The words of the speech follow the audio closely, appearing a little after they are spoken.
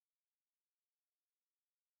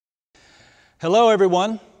Hello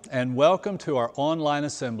everyone, and welcome to our online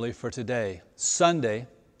assembly for today, Sunday,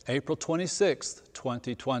 April 26th,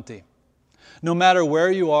 2020. No matter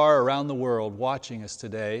where you are around the world watching us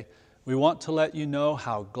today, we want to let you know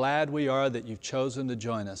how glad we are that you've chosen to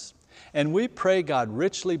join us. And we pray God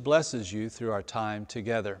richly blesses you through our time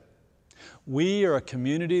together. We are a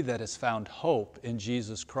community that has found hope in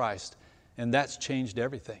Jesus Christ, and that's changed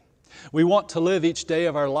everything. We want to live each day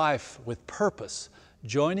of our life with purpose,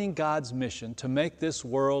 joining God's mission to make this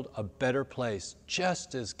world a better place,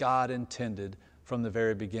 just as God intended from the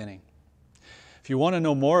very beginning. If you want to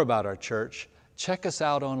know more about our church, check us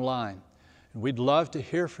out online. And we'd love to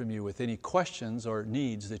hear from you with any questions or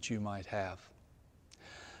needs that you might have.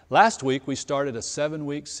 Last week, we started a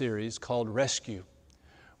 7-week series called Rescue,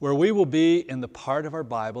 where we will be in the part of our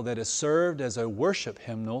Bible that has served as a worship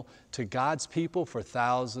hymnal to God's people for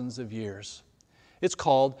thousands of years. It's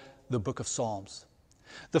called the Book of Psalms.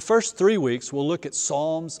 The first 3 weeks, we'll look at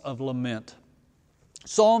Psalms of Lament.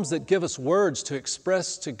 Psalms that give us words to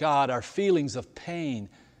express to God our feelings of pain,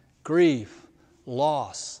 grief,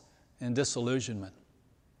 loss, and disillusionment.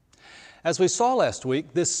 As we saw last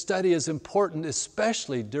week, this study is important,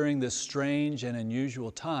 especially during this strange and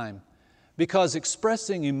unusual time, because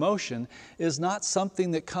expressing emotion is not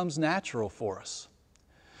something that comes natural for us.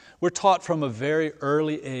 We're taught from a very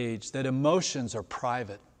early age that emotions are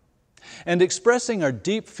private. And expressing our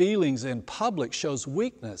deep feelings in public shows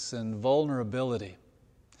weakness and vulnerability.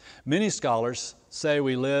 Many scholars say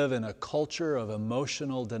we live in a culture of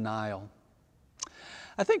emotional denial.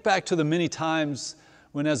 I think back to the many times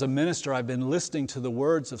when as a minister I've been listening to the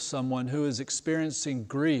words of someone who is experiencing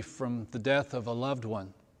grief from the death of a loved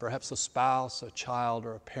one, perhaps a spouse, a child,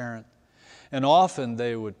 or a parent. And often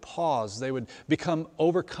they would pause, they would become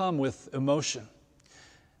overcome with emotion,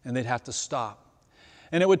 and they'd have to stop.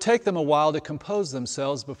 And it would take them a while to compose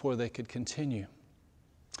themselves before they could continue.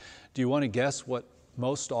 Do you want to guess what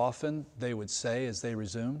most often they would say as they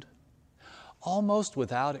resumed? Almost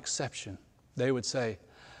without exception, they would say,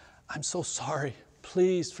 "I'm so sorry,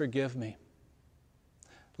 please forgive me."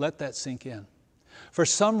 Let that sink in. For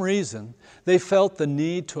some reason, they felt the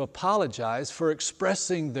need to apologize for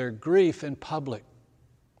expressing their grief in public.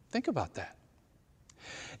 Think about that.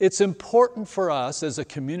 It's important for us as a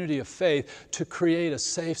community of faith to create a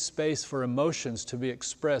safe space for emotions to be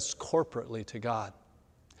expressed corporately to God.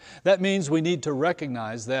 That means we need to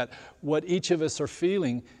recognize that what each of us are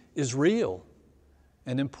feeling is real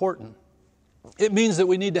and important. It means that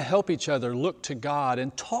we need to help each other look to God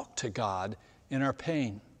and talk to God in our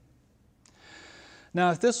pain. Now,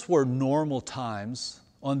 if this were normal times,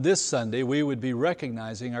 on this Sunday, we would be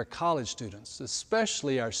recognizing our college students,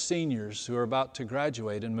 especially our seniors who are about to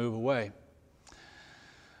graduate and move away.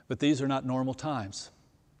 But these are not normal times.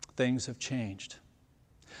 Things have changed.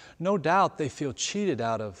 No doubt they feel cheated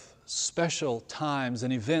out of special times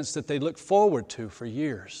and events that they look forward to for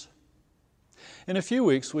years. In a few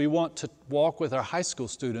weeks, we want to walk with our high school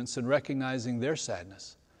students in recognizing their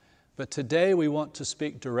sadness. But today, we want to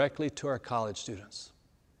speak directly to our college students.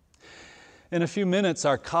 In a few minutes,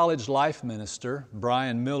 our college life minister,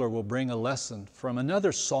 Brian Miller, will bring a lesson from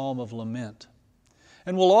another Psalm of Lament.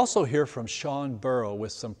 And we'll also hear from Sean Burrow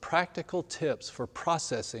with some practical tips for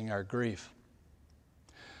processing our grief.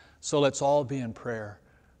 So let's all be in prayer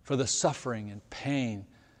for the suffering and pain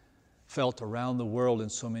felt around the world in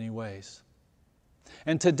so many ways.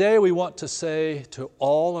 And today we want to say to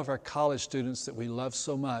all of our college students that we love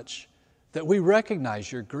so much that we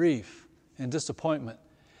recognize your grief and disappointment.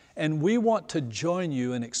 And we want to join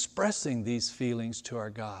you in expressing these feelings to our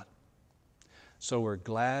God. So we're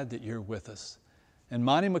glad that you're with us. And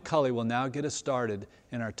Monty McCulley will now get us started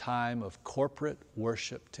in our time of corporate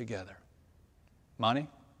worship together. Monty?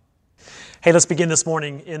 Hey, let's begin this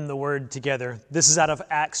morning in the Word together. This is out of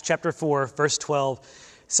Acts chapter 4, verse 12.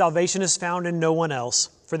 "Salvation is found in no one else,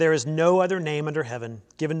 for there is no other name under heaven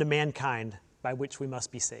given to mankind by which we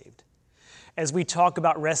must be saved." As we talk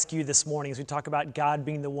about rescue this morning, as we talk about God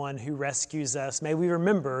being the one who rescues us, may we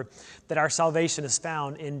remember that our salvation is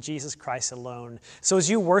found in Jesus Christ alone. So as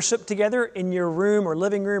you worship together in your room or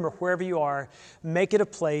living room or wherever you are, make it a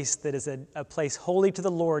place that is a place holy to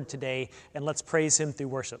the Lord today, and let's praise Him through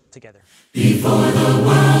worship together. Before the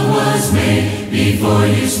world was made, before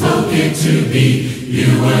you spoke it to be,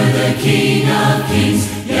 you were the King of Kings.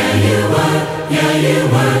 Yeah, you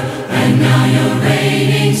were, and now you're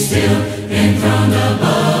reigning still. Enthroned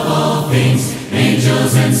above all things,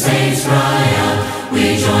 angels and saints cry out.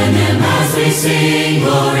 We join them as we sing,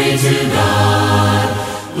 glory to God,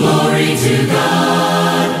 glory to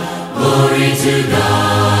God, glory to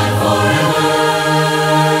God forever.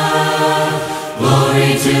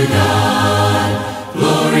 Glory to God.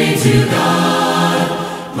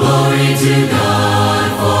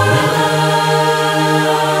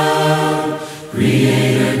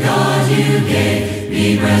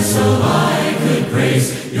 breath so I could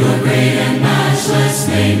praise your great and matchless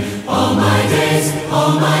name. All my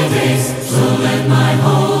days, so let my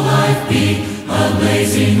whole life be a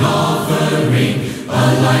blazing offering, a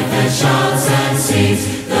life that shouts and sings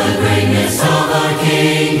the greatness of our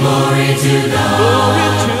King. Glory to God, glory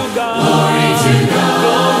to God,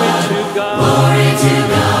 glory to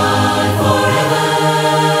God forever.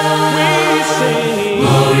 We sing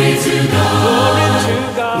glory to God, glory to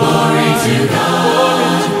God,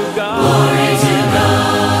 glory to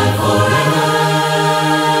God forever.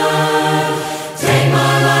 Take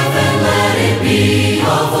my life and let it be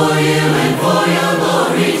all for you and for your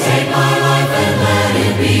glory. Take my life and let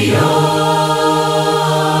it be yours.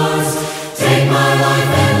 Take my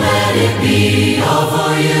life and let it be all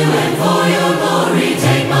for you and for your glory.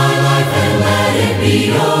 Take my life and let it be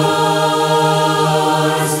yours.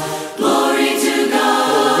 Glory to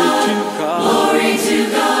God, glory to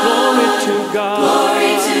God,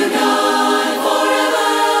 glory to God forever.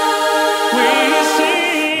 We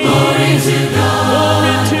sing glory to God,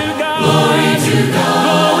 glory to God, glory to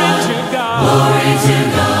God, glory to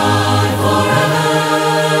God forever.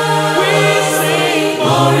 We sing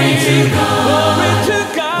glory to God, glory to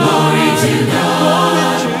God, glory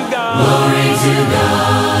to God, glory to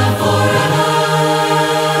God forever.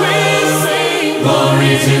 We sing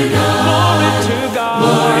glory to God, glory to God,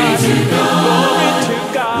 glory to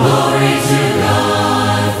God, glory to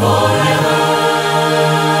God forever.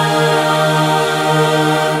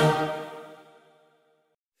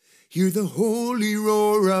 Hear the holy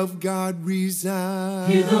roar of God resound.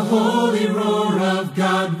 Hear the holy roar of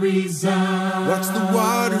God resound. Watch the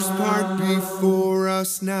waters part before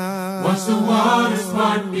us now. Watch the waters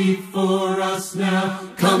part before us now.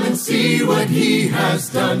 Come and see what He has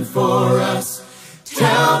done for us.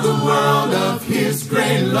 Tell the world of His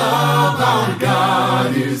great love. Our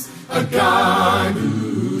God is a God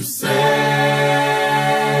who saves.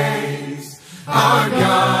 Our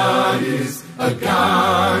God is a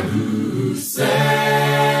God who saves.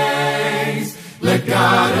 Let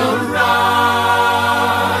God arise.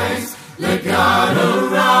 Let God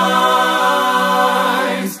arise.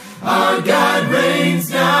 Our God reigns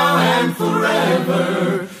now and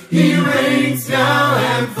forever. He reigns now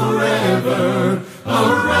and forever.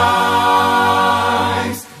 Arise.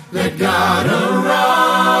 Let God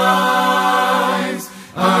arise.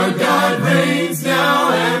 Our God reigns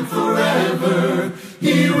now and forever.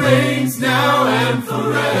 He reigns now and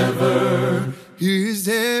forever. His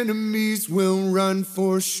enemies will run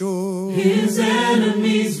for shore. His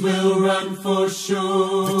enemies will run for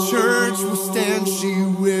shore. The church will stand, she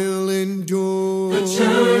will endure. The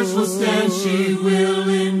church will stand, she will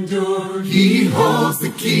endure. He holds the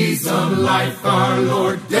keys of life, our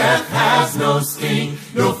Lord. Death has no sting,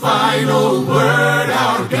 no final word.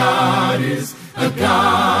 Our God is a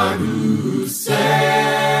God who saves.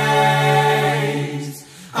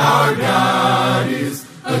 Our God is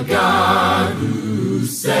a God who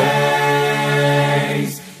saves.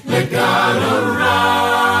 Let God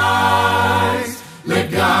arise. Let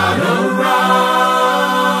God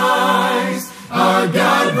arise. Our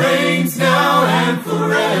God reigns now and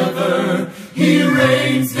forever. He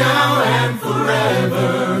reigns now and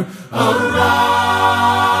forever.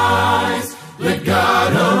 Arise. Let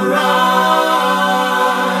God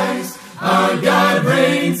arise. Our God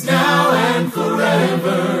reigns now and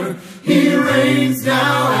forever. He reigns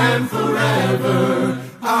now and forever.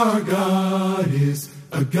 Our God is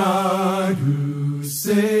a God who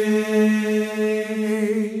saves.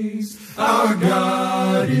 Our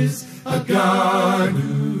God is a God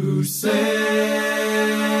who saves.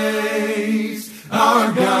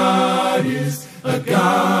 Our God is a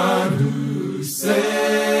God who saves.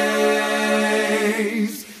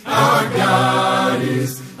 Our God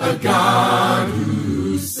is a God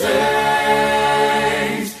who saves.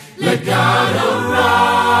 Let God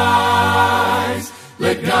arise.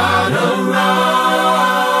 Let God arise.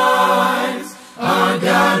 Our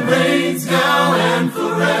God reigns now and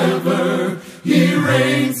forever. He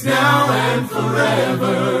reigns now and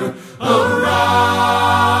forever. Arise.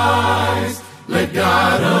 Let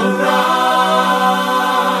God arise.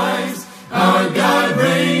 Our God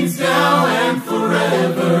reigns now and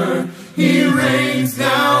forever. He reigns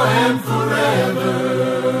now and forever.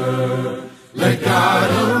 Let God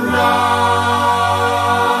arise.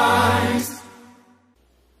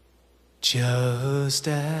 Just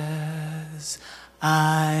as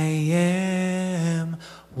I am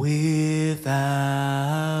without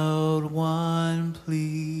one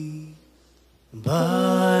plea,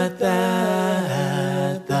 but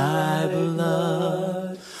that thy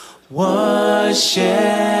blood was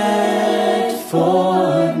shed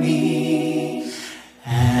for me,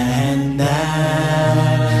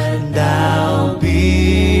 that thou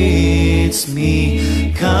bidst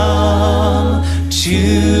me come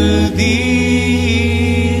to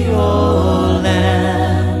thee, O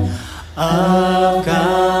Lamb of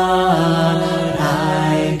God,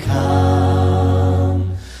 I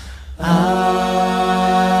come, I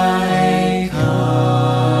come,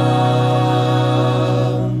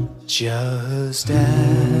 just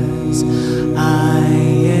as I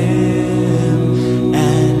am,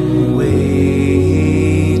 and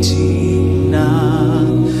waiting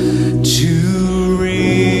not to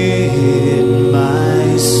rid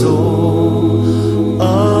my soul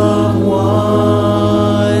of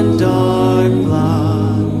one dark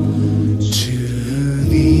blot, to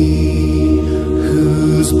thee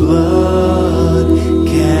whose blood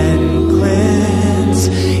can cleanse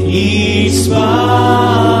each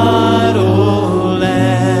spot, O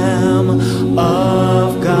Lamb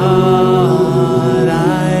of God,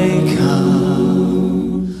 I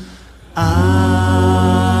come,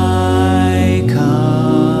 I come,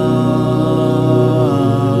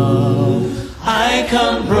 I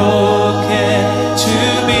come broken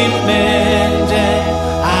to be mended,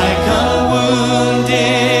 I come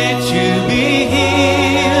wounded to be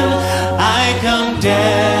healed, I come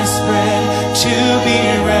desperate to be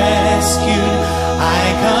rescued,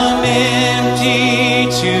 I come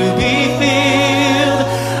empty to be filled,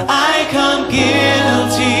 I come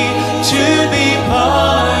guilty to be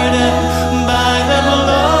pardoned by the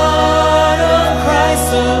blood of Christ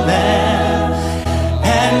the Lamb,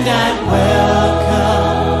 and I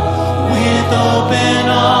welcome with open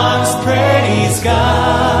arms, praise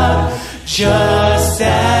God, just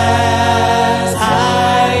as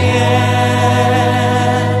I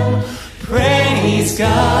am, praise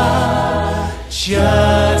God,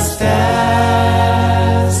 just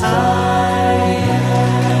as I am.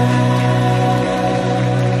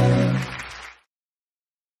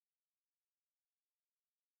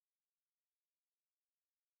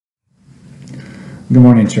 Good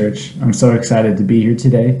morning, church. I'm so excited to be here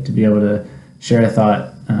today to be able to share a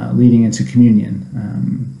thought leading into communion.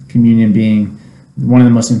 Communion being one of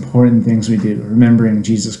the most important things we do, remembering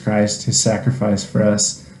Jesus Christ, his sacrifice for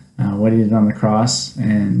us, what he did on the cross,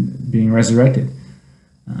 and being resurrected.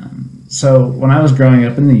 So when I was growing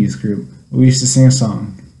up in the youth group, we used to sing a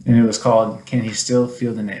song, and it was called, "Can He Still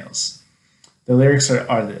Feel the Nails?" The lyrics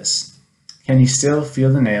are this: "Can He still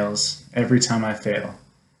feel the nails every time I fail?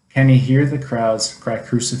 Can He hear the crowds cry,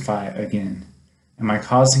 'Crucify' again? Am I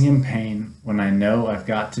causing Him pain when I know I've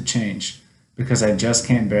got to change because I just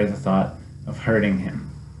can't bear the thought of hurting Him?"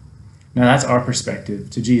 Now that's our perspective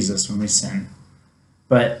to Jesus when we sin.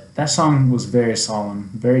 But that song was very solemn,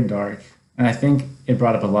 very dark, and I think it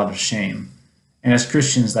brought up a lot of shame. And as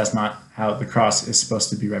Christians, that's not how the cross is supposed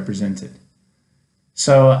to be represented.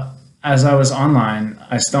 So as I was online,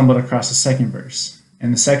 I stumbled across a second verse.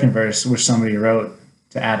 And the second verse, which somebody wrote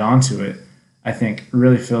to add on to it, I think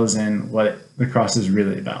really fills in what the cross is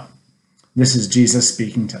really about. This is Jesus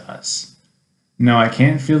speaking to us. "No, I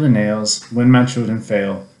can't feel the nails when my children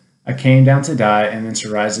fail. I came down to die and then to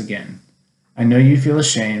rise again. I know you feel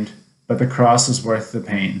ashamed, but the cross is worth the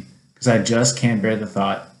pain, because I just can't bear the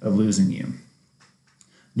thought of losing you."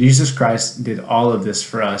 Jesus Christ did all of this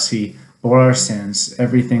for us. He bore our sins,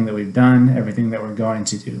 everything that we've done, everything that we're going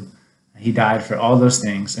to do. He died for all those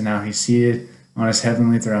things, and now he's seated on his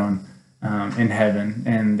heavenly throne in heaven,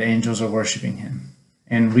 and the angels are worshiping him.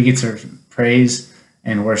 And we get to praise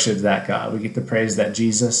and worship that God. We get to praise that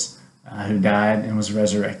Jesus who died and was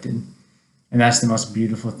resurrected. And that's the most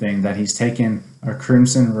beautiful thing, that he's taken our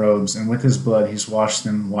crimson robes, and with his blood he's washed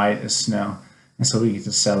them white as snow. And so we get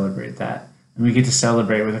to celebrate that. And we get to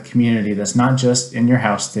celebrate with a community that's not just in your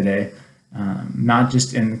house today, not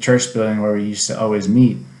just in the church building where we used to always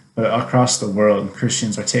meet, but across the world.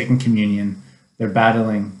 Christians are taking communion. They're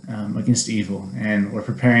battling against evil, and we're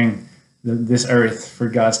preparing this earth for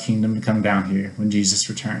God's kingdom to come down here when Jesus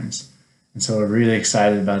returns. And so we're really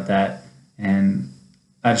excited about that. And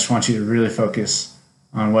I just want you to really focus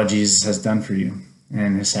on what Jesus has done for you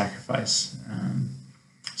and his sacrifice.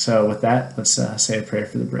 So with that, let's say a prayer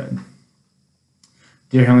for the bread.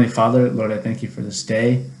 Dear Heavenly Father, Lord, I thank you for this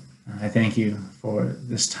day. I thank you for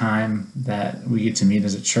this time that we get to meet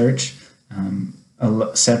as a church,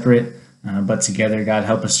 separate, but together. God,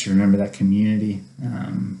 help us to remember that community.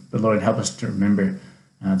 But Lord, help us to remember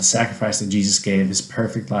the sacrifice that Jesus gave, his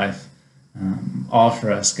perfect life, all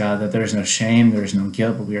for us, God, that there's no shame, there's no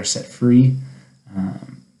guilt, but we are set free.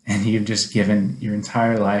 And you've just given your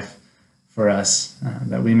entire life for us,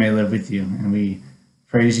 that we may live with you. And we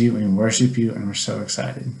praise you and worship you, and we're so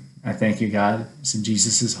excited. I thank you, God. It's in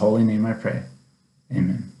Jesus' holy name I pray.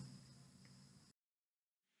 Amen.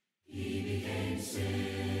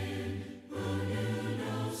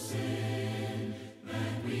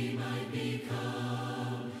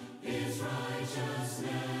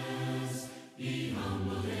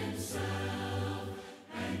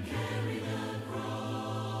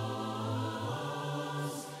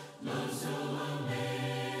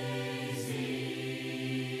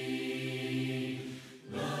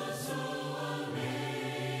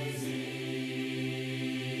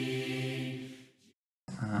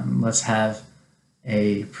 let's have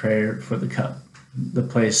a prayer for the cup, the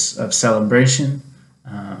place of celebration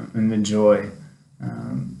and the joy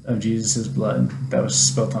of Jesus' blood that was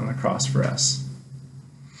spilt on the cross for us.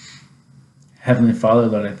 Heavenly Father,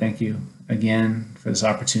 Lord, I thank you again for this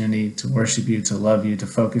opportunity to worship you, to love you, to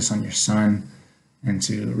focus on your Son, and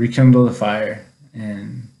to rekindle the fire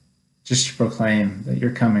and just to proclaim that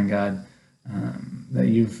you're coming, God, that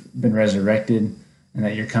you've been resurrected and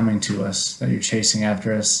that you're coming to us, that you're chasing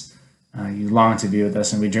after us. You long to be with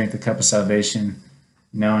us, and we drink the cup of salvation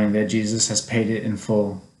knowing that Jesus has paid it in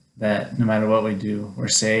full, that no matter what we do, we're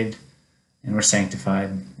saved and we're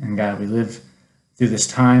sanctified. And God, we live through this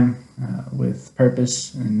time with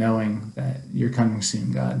purpose and knowing that you're coming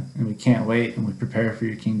soon, God. And we can't wait, and we prepare for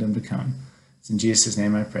your kingdom to come. It's in Jesus'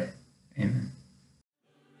 name I pray. Amen.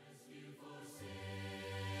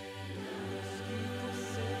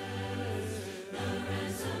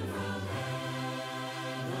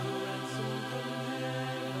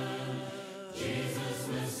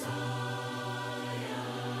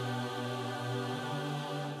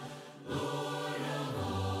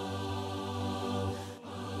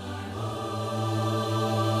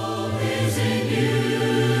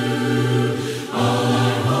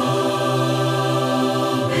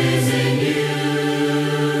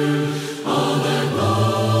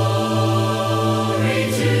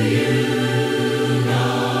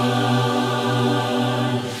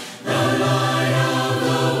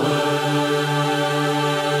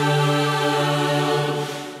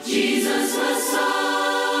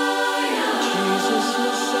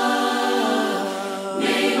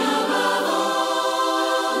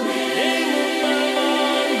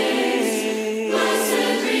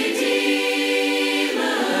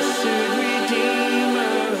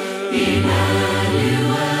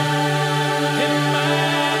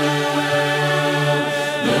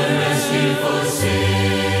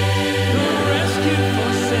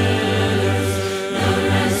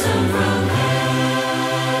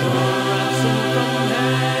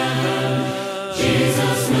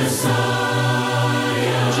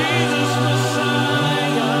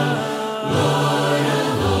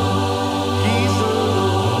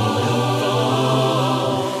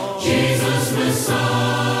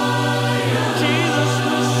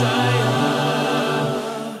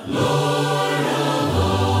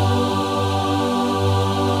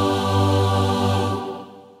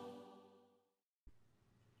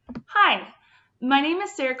 My name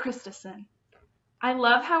is Sarah Christensen. I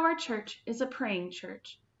love how our church is a praying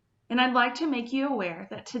church, and I'd like to make you aware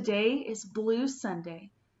that today is Blue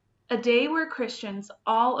Sunday, a day where Christians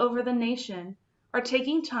all over the nation are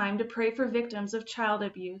taking time to pray for victims of child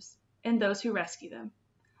abuse and those who rescue them.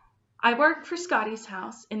 I work for Scotty's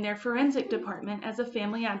House in their forensic department as a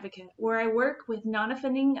family advocate, where I work with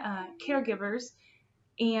non-offending caregivers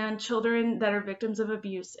and children that are victims of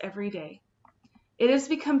abuse every day. It has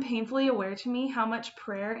become painfully aware to me how much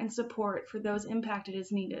prayer and support for those impacted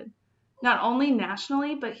is needed, not only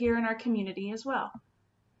nationally, but here in our community as well.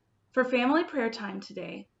 For family prayer time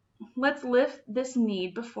today, let's lift this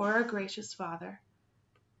need before our gracious Father.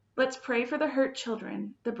 Let's pray for the hurt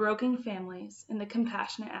children, the broken families, and the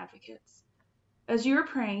compassionate advocates. As you are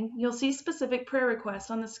praying, you'll see specific prayer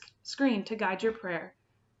requests on the screen to guide your prayer,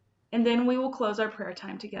 and then we will close our prayer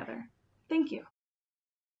time together. Thank you.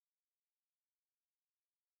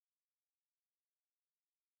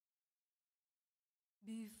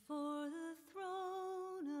 Before the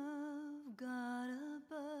throne of God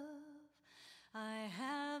above, I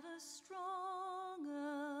have a strong,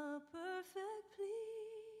 a perfect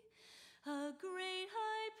plea, a great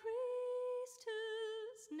high priest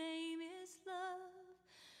whose name is love,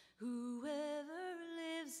 whoever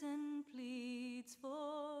lives and pleads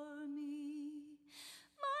for me.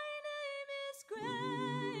 My name is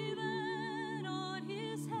graven on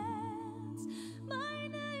his hands, my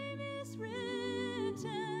name is written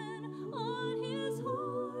on his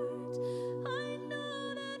heart. I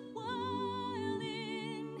know that while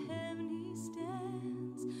in heaven he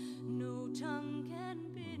stands, no tongue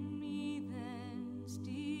can bid me thence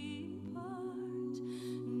depart.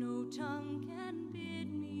 No tongue can bid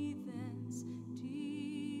me thence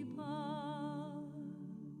depart.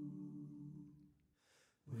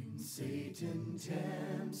 When Satan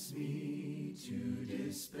tempts me to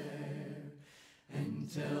despair and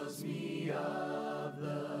tells me of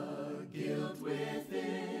the guilt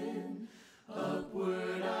within,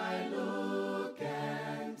 upward I look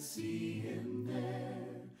and see him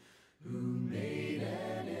there, who made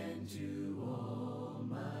an end to all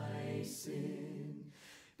my sin.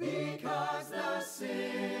 Because the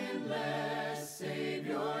sinless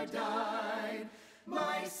Savior died,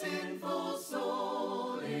 my sinful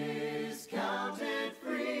soul is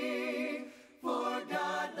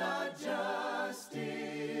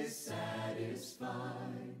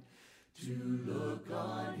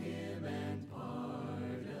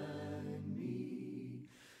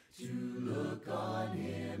to look on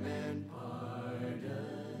him and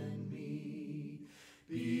pardon me.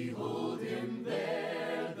 Behold him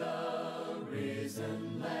there, the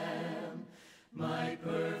risen Lamb, my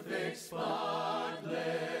perfect,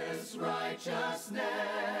 spotless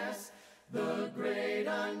righteousness, the great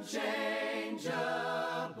unchangeable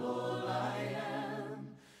I am,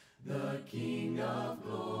 the King of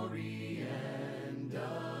glory and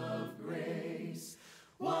of grace.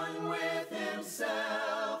 One with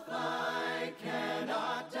himself, I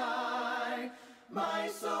cannot die. My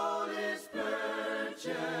soul is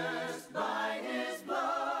purchased by his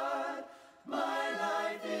blood. My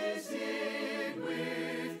life is hid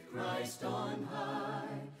with Christ on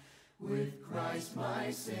high, with Christ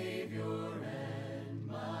my Savior and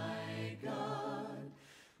my God,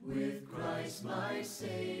 with Christ my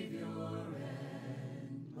Savior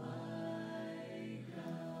and my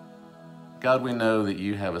God. God, we know that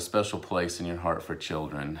you have a special place in your heart for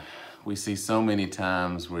children. We see so many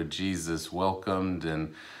times where Jesus welcomed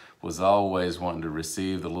and was always wanting to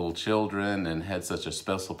receive the little children and had such a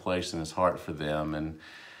special place in his heart for them.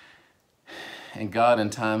 And God, in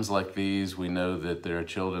times like these, we know that there are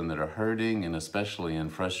children that are hurting, and especially in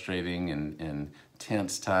frustrating and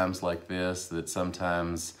tense times like this, that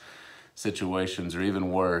sometimes situations are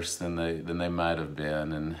even worse than they might have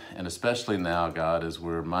been. And especially now, God, as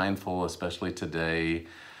we're mindful, especially today,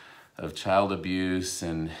 of child abuse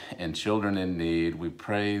and children in need, we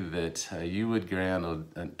pray that you would grant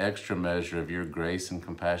an extra measure of your grace and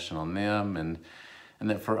compassion on them, and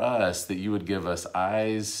that for us, that you would give us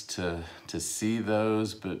eyes to see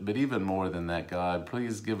those, but even more than that, God,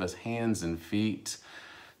 please give us hands and feet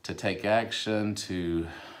to take action, to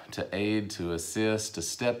aid, to assist, to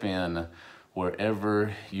step in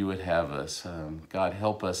wherever you would have us. God,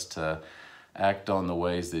 help us to act on the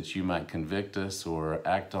ways that you might convict us, or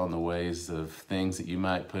act on the ways of things that you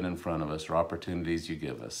might put in front of us, or opportunities you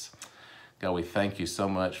give us. God, we thank you so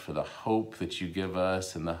much for the hope that you give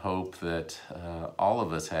us, and the hope that all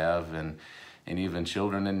of us have, and even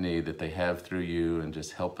children in need that they have through you, and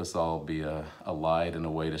just help us all be a light and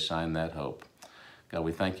a way to shine that hope. God,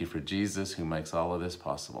 we thank you for Jesus, who makes all of this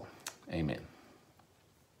possible. Amen.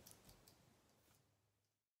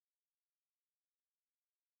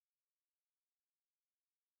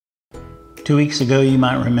 Two weeks ago, you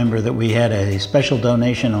might remember that we had a special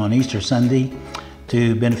donation on Easter Sunday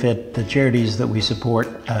to benefit the charities that we support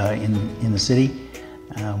in the city.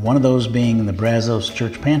 One of those being the Brazos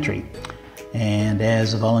Church Pantry. And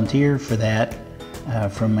as a volunteer for that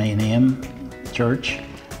from A&M Church,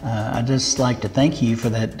 I'd just like to thank you for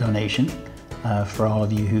that donation, for all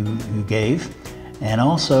of you who gave, and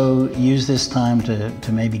also use this time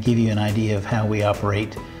to maybe give you an idea of how we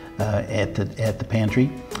operate at the pantry,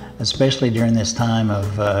 especially during this time of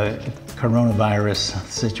coronavirus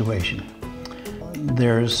situation.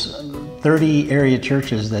 There's 30 area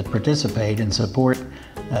churches that participate and support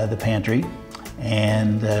the pantry,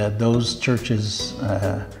 and those churches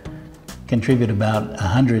contribute about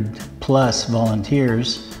 100 plus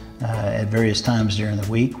volunteers at various times during the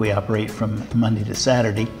week. We operate from Monday to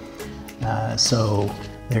Saturday, so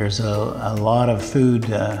there's a lot of food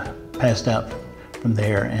passed out from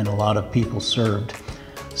there and a lot of people served.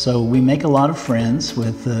 So we make a lot of friends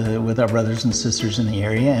with our brothers and sisters in the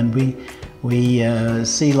area, and we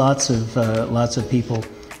see lots of people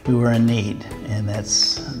who are in need, and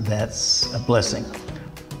that's a blessing.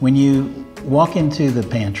 When you walk into the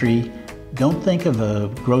pantry, don't think of a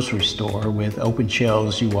grocery store with open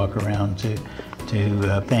shelves you walk around to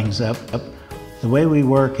things up. The way we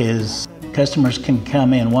work is customers can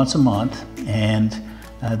come in once a month, and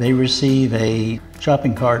they receive a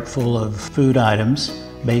shopping cart full of food items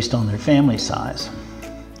based on their family size.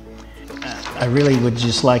 I really would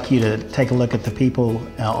just like you to take a look at the people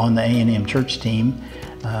on the A&M Church team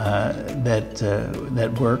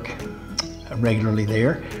that work regularly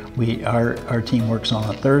there. Our team works on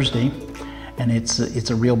a Thursday, and it's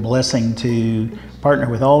a real blessing to partner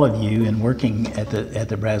with all of you in working at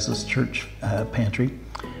the Brazos Church Pantry.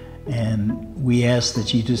 And we ask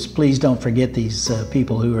that you just please don't forget these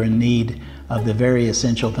people who are in need of the very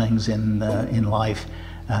essential things in life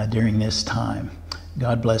during this time.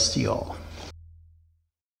 God bless you all.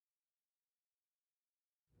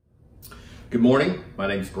 Good morning. My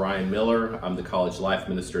name is Brian Miller. I'm the College Life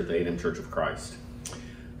Minister at the A&M Church of Christ.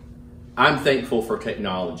 I'm thankful for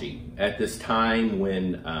technology at this time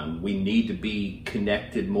when we need to be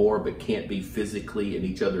connected more but can't be physically in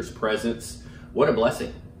each other's presence. What a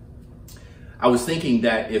blessing. I was thinking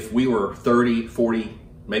that if we were 30, 40,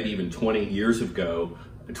 maybe even 20 years ago,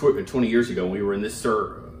 we were in this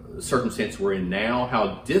circumstance we're in now,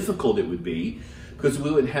 how difficult it would be, because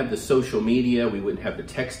we wouldn't have the social media, we wouldn't have the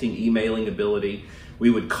texting, emailing ability.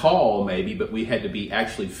 We would call maybe, but we had to be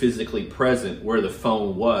actually physically present where the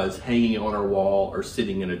phone was, hanging on our wall or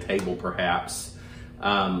sitting at a table perhaps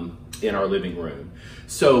in our living room.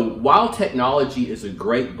 So while technology is a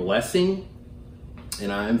great blessing,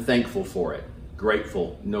 and I am thankful for it,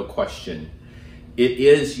 grateful, no question, it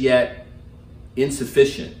is yet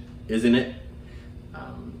insufficient, isn't it?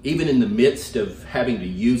 Even in the midst of having to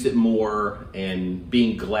use it more and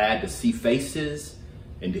being glad to see faces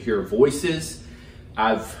and to hear voices,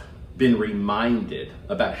 I've been reminded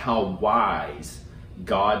about how wise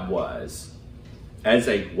God was, as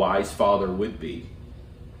a wise father would be,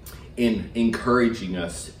 in encouraging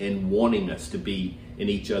us and wanting us to be in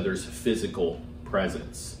each other's physical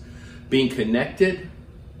presence. Being connected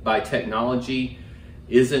by technology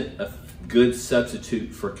isn't a good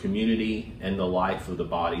substitute for community and the life of the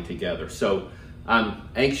body together. So I'm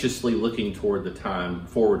anxiously looking forward to the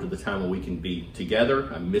time when we can be together.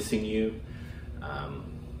 I'm missing you.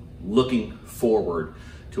 Looking forward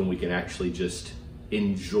to when we can actually just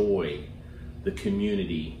enjoy the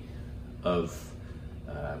community of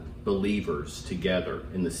believers together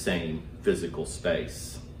in the same physical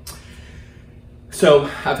space. So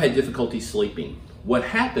I've had difficulty sleeping. What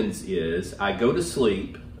happens is I go to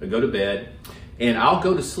sleep, I go to bed, and I'll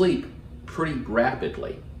go to sleep pretty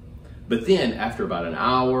rapidly. But then after about an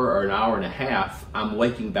hour or an hour and a half, I'm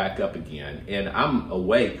waking back up again, and I'm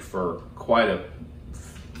awake for quite a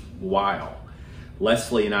while.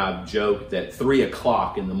 Leslie and I have joked that 3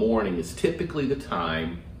 o'clock in the morning is typically the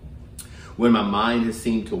time when my mind has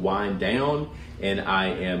seemed to wind down and I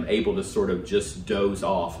am able to sort of just doze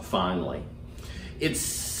off finally.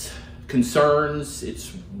 It's concerns,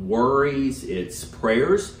 it's worries, it's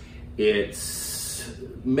prayers, it's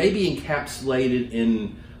maybe encapsulated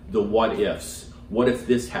in the what ifs. What if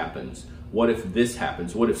this happens? What if this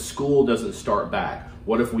happens? What if school doesn't start back?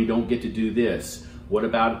 What if we don't get to do this? What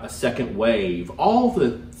about a second wave? All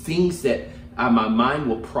the things that my mind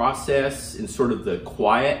will process in sort of the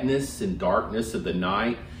quietness and darkness of the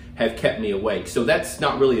night have kept me awake. So that's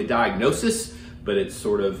not really a diagnosis, but it's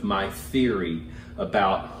sort of my theory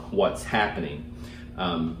about what's happening.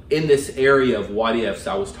 In this area of what ifs,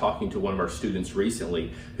 I was talking to one of our students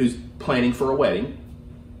recently who's planning for a wedding.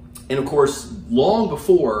 And of course, long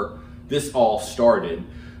before this all started,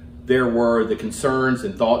 there were the concerns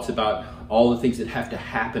and thoughts about all the things that have to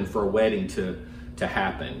happen for a wedding to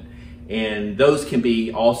happen. And those can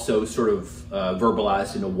be also sort of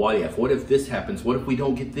verbalized in a what if. What if this happens? What if we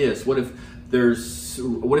don't get this? What if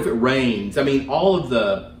it rains? I mean, all of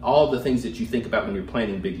the things that you think about when you're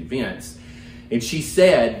planning big events. And she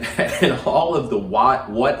said that in all of the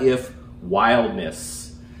what if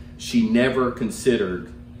wildness, she never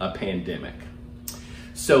considered a pandemic.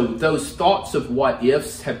 So those thoughts of what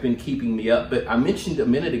ifs have been keeping me up. But I mentioned a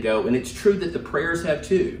minute ago, and it's true that the prayers have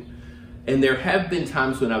too. And there have been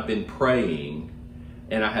times when I've been praying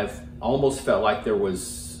and I have almost felt like I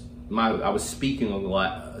was speaking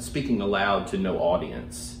aloud to no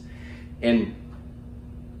audience. And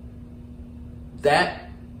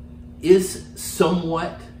that is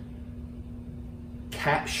somewhat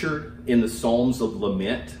captured in the Psalms of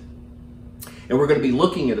Lament. And we're going to be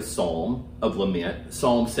looking at a Psalm of Lament,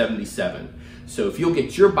 Psalm 77. So if you'll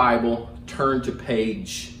get your Bible, turn to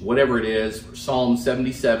page, whatever it is, Psalm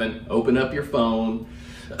 77, open up your phone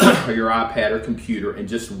or your iPad or computer and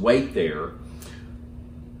just wait there.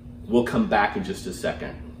 We'll come back in just a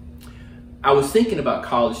second. I was thinking about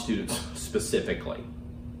college students specifically.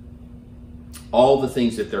 All the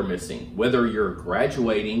things that they're missing, whether you're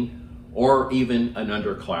graduating or even an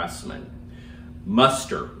underclassman.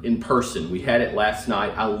 Muster in person. We had it last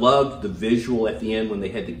night. I loved the visual at the end when they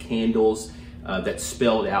had the candles that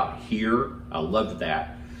spelled out here. I loved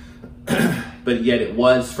that. But yet it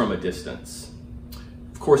was from a distance.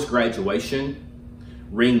 Of course, graduation,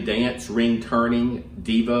 ring dance, ring turning,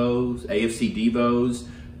 Devos, AFC Devos.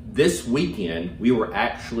 This weekend, we were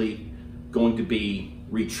actually going to be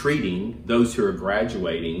retreating those who are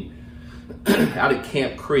graduating out at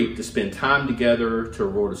Camp Creek to spend time together,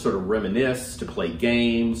 to sort of reminisce, to play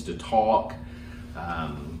games, to talk.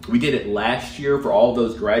 We did it last year for all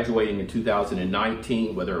those graduating in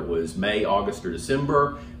 2019, whether it was May, August, or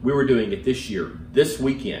December. We were doing it this year. This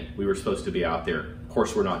weekend, we were supposed to be out there. Of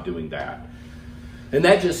course, we're not doing that. And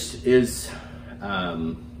that just is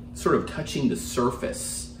sort of touching the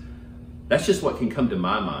surface. That's just what can come to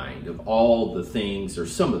my mind of all the things, or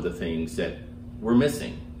some of the things that we're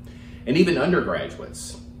missing. And even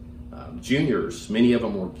undergraduates, juniors, many of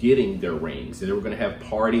them were getting their rings, and they were going to have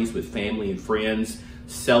parties with family and friends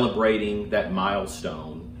celebrating that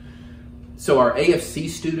milestone. So our AFC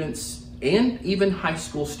students and even high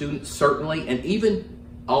school students, certainly, and even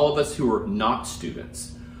all of us who are not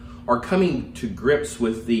students, are coming to grips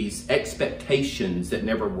with these expectations that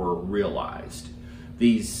never were realized,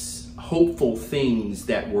 these hopeful things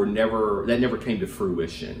that never came to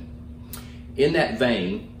fruition. In that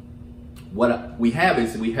vein, what we have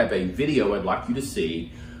is we have a video I'd like you to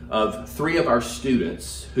see of 3 of our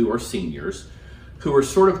students who are seniors, who are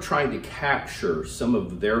sort of trying to capture some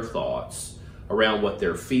of their thoughts around what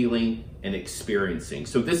they're feeling and experiencing.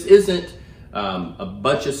 So this isn't a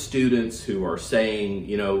bunch of students who are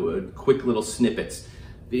saying, quick little snippets.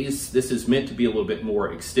 This is meant to be a little bit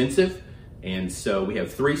more extensive. And so we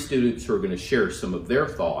have 3 students who are going to share some of their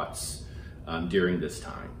thoughts during this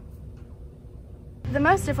time. The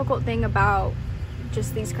most difficult thing about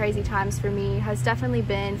just these crazy times for me has definitely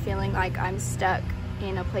been feeling like I'm stuck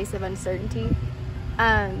in a place of uncertainty.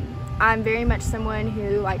 I'm very much someone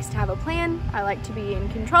who likes to have a plan. I like to be in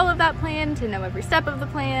control of that plan, to know every step of the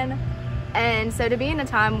plan. And so to be in a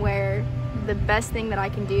time where the best thing that I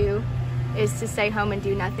can do is to stay home and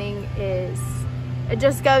do nothing it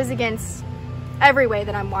just goes against every way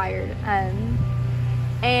that I'm wired.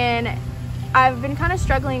 And I've been kind of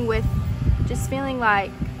struggling with just feeling like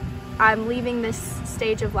I'm leaving this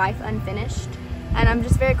stage of life unfinished. And I'm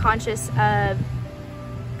just very conscious of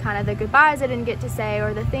kind of the goodbyes I didn't get to say,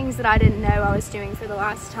 or the things that I didn't know I was doing for the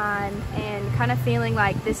last time, and kind of feeling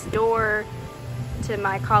like this door to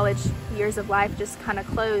my college years of life just kind of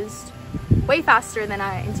closed way faster than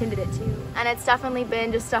I intended it to. And it's definitely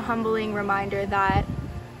been just a humbling reminder that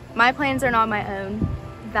my plans are not my own,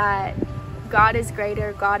 that God is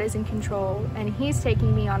greater, God is in control, and He's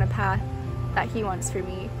taking me on a path that He wants for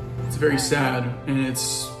me. It's very sad, and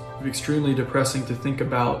it's extremely depressing to think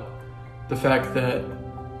about the fact that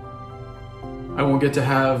I won't get to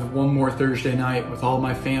have one more Thursday night with all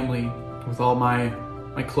my family, with all my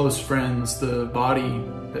close friends, the body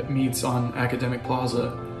that meets on Academic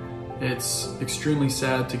Plaza. It's extremely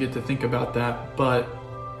sad to get to think about that, but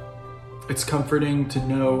it's comforting to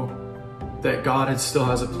know that God still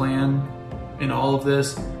has a plan in all of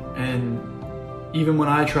this. And even when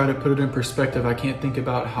I try to put it in perspective, I can't think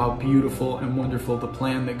about how beautiful and wonderful the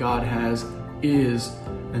plan that God has is.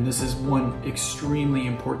 And this is one extremely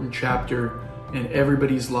important chapter in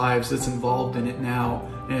everybody's lives that's involved in it now.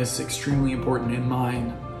 And it's extremely important in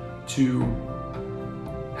mine to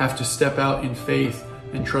have to step out in faith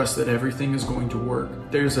and trust that everything is going to work.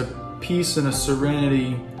 There's a peace and a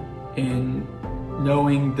serenity in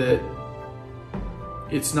knowing that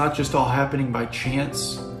it's not just all happening by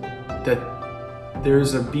chance, that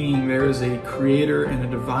there's a being, there is a creator and a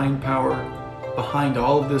divine power behind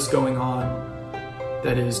all of this going on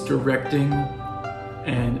that is directing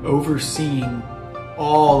and overseeing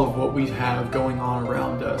all of what we have going on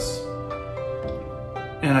around us.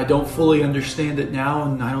 And I don't fully understand it now,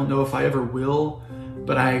 and I don't know if I ever will,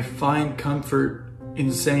 but I find comfort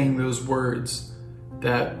in saying those words,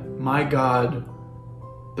 that my God,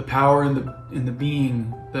 the power and the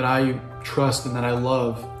being that I trust and that I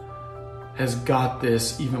love, has got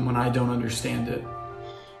this even when I don't understand it.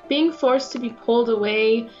 Being forced to be pulled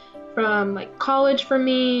away from college for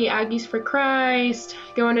me, Aggies for Christ,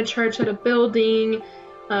 going to church at a building,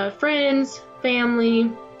 friends, family,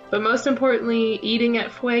 but most importantly, eating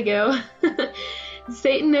at Fuego.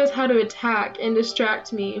 Satan knows how to attack and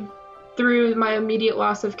distract me through my immediate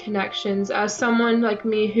loss of connections as someone like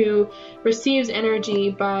me who receives energy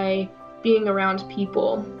by being around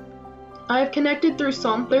people. I have connected through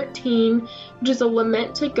Psalm 13, which is a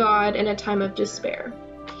lament to God in a time of despair.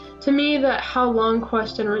 To me, that how long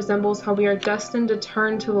question resembles how we are destined to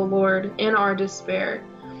turn to the Lord in our despair.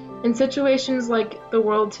 In situations like the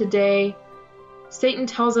world today, Satan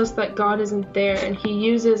tells us that God isn't there, and he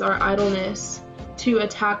uses our idleness to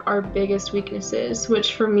attack our biggest weaknesses,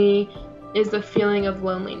 which for me is the feeling of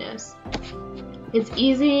loneliness. It's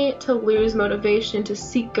easy to lose motivation to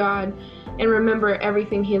seek God and remember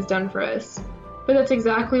everything He has done for us. But that's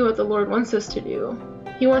exactly what the Lord wants us to do.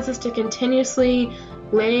 He wants us to continuously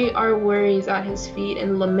lay our worries at His feet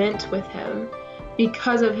and lament with Him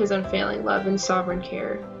because of His unfailing love and sovereign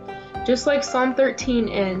care. Just like Psalm 13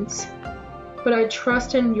 ends, "But I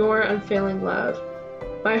trust in your unfailing love.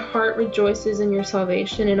 My heart rejoices in your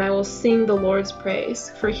salvation, and I will sing the Lord's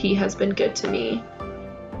praise, for He has been good to me."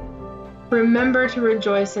 Remember to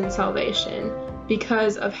rejoice in salvation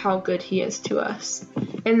because of how good He is to us,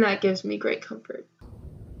 and that gives me great comfort.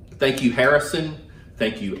 Thank you, Harrison.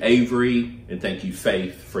 Thank you, Avery, and thank you,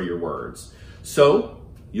 Faith, for your words. So,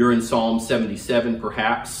 you're in Psalm 77,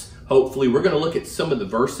 perhaps. Hopefully, we're going to look at some of the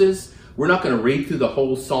verses. We're not going to read through the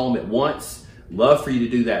whole psalm at once, Love for you to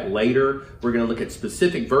do that later. We're going to look at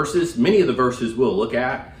specific verses. Many of the verses we'll look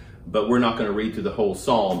at, but we're not going to read through the whole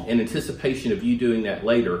psalm in anticipation of you doing that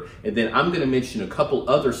later. And then I'm going to mention a couple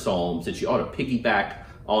other psalms that you ought to piggyback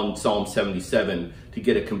on Psalm 77 to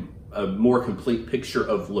get a more complete picture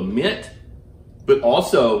of lament, but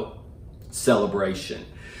also celebration.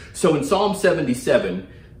 So in Psalm 77,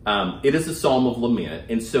 it is a psalm of lament.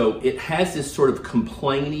 And so it has this sort of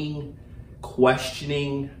complaining,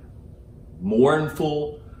 questioning,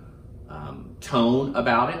 mournful tone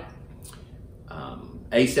about it.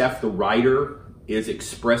 Asaph, the writer, is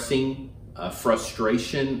expressing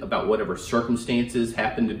frustration about whatever circumstances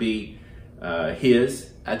happen to be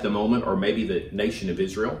his at the moment, or maybe the nation of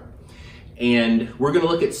Israel. And we're going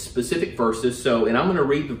to look at specific verses. And I'm going to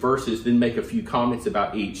read the verses, then make a few comments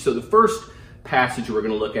about each. So the first passage we're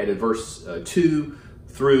going to look at is verse 2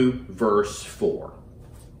 through verse 4.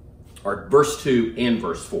 Or verse 2 and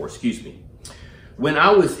verse 4, excuse me. When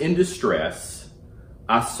I was in distress,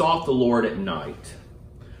 I sought the Lord at night.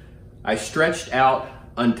 I stretched out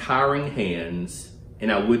untiring hands,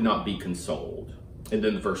 and I would not be consoled. And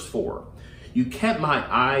then verse 4. You kept my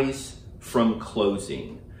eyes from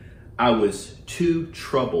closing. I was too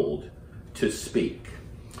troubled to speak.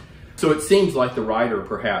 So it seems like the writer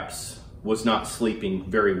perhaps was not sleeping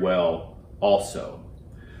very well also.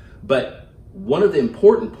 But one of the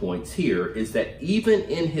important points here is that even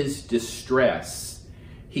in his distress,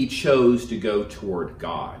 he chose to go toward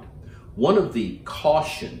God. One of the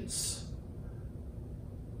cautions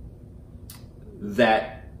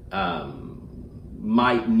that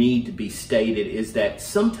might need to be stated is that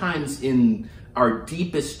sometimes in our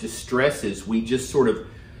deepest distresses, we just sort of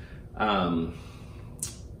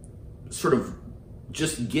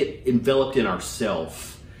just get enveloped in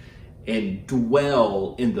ourselves and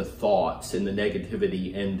dwell in the thoughts and the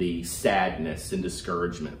negativity and the sadness and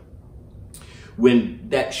discouragement, when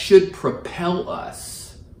that should propel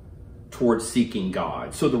us towards seeking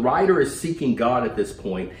God. So the writer is seeking God at this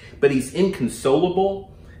point, but he's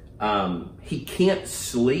inconsolable. He can't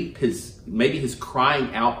sleep. Maybe his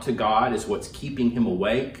crying out to God is what's keeping him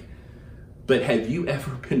awake. But have you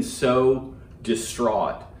ever been so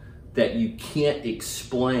distraught that you can't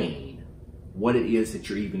explain what it is that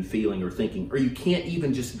you're even feeling or thinking, or you can't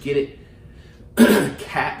even just get it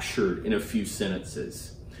captured in a few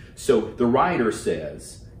sentences? So the writer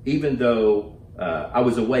says, even though I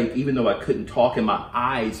was awake, even though I couldn't talk, and my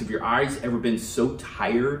eyes, have your eyes ever been so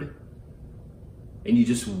tired and you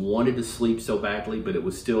just wanted to sleep so badly, but it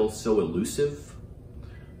was still so elusive?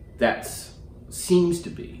 That seems to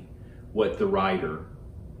be what the writer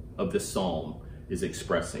of this psalm is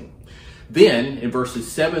expressing. Then in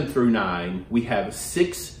verses 7 through 9, we have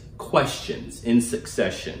 6 questions in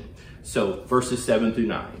succession. So verses 7 through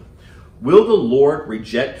 9. Will the Lord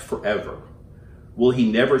reject forever? Will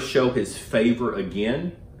he never show his favor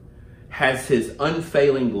again? Has his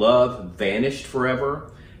unfailing love vanished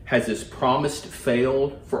forever? Has his promise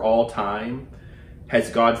failed for all time? Has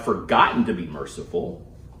God forgotten to be merciful?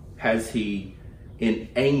 Has he in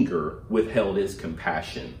anger withheld his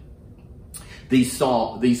compassion?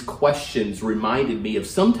 These questions reminded me of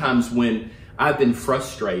sometimes when I've been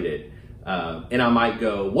frustrated, and I might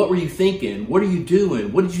go, what were you thinking? What are you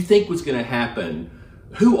doing? What did you think was going to happen?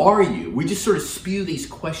 Who are you? We just sort of spew these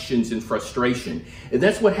questions in frustration. And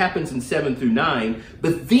that's what happens in 7 through 9.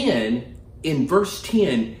 But then in verse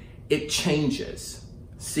 10, it changes.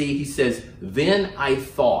 See, he says, then I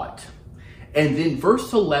thought. And then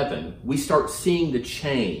verse 11, we start seeing the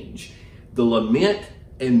change. The lament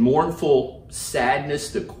and mournful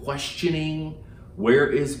sadness, the questioning, where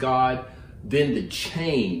is God? Then the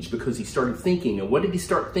change, because he started thinking. And what did he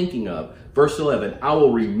start thinking of? Verse 11, I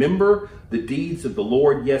will remember the deeds of the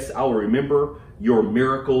Lord. Yes, I will remember your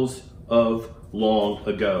miracles of long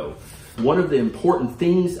ago. One of the important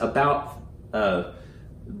things about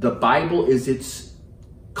the Bible is it's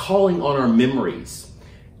calling on our memories.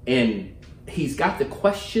 And he's got the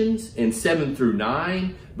questions in 7 through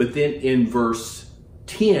 9, but then in verse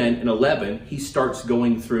 10 and 11, he starts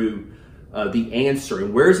going through the answer.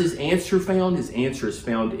 And where's his answer found? His answer is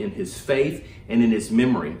found in his faith and in his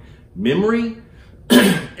memory. Memory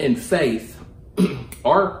and faith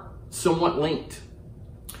are somewhat linked,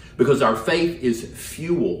 because our faith is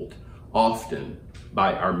fueled often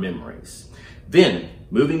by our memories. Then,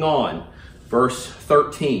 moving on, verse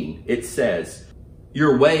 13, it says,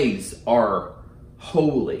 your ways are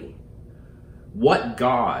holy. What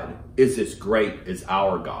God is as great as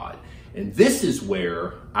our God? And this is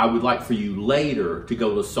where I would like for you later to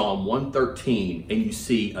go to Psalm 113, and you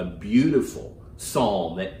see a beautiful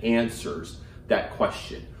psalm that answers that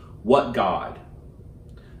question. What God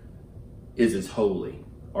is as holy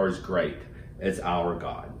or as great as our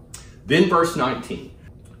God. Then verse 19,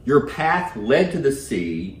 your path led to the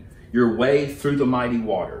sea, your way through the mighty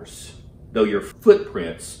waters, though your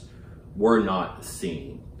footprints were not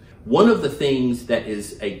seen. One of the things that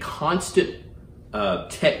is a constant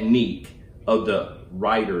technique of the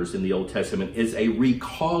writers in the Old Testament is a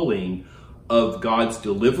recalling of God's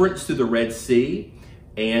deliverance through the Red Sea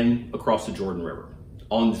and across the Jordan River.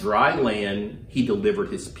 On dry land, he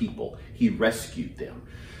delivered his people. He rescued them.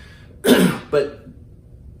 But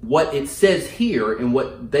what it says here and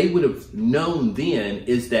what they would have known then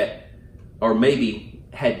is that, or maybe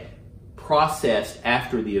had processed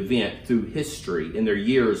after the event through history in their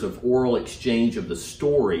years of oral exchange of the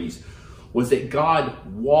stories, was that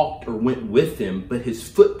God walked or went with them, but his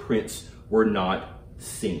footprints were not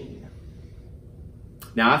seen.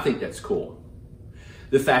 Now, I think that's cool.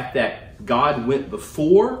 The fact that God went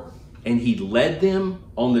before and he led them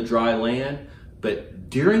on the dry land, but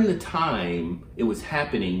during the time it was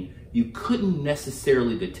happening, you couldn't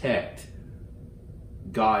necessarily detect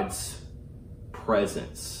God's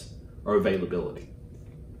presence or availability.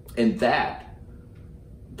 And that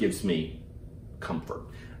gives me comfort.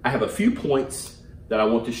 I have a few points that I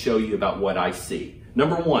want to show you about what I see.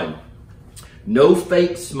 Number one, no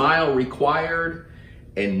fake smile required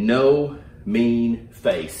and no mean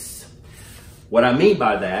face. What I mean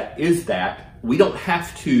by that is that we don't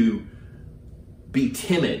have to be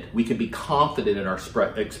timid. We can be confident in our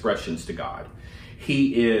expressions to God.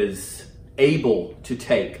 He is able to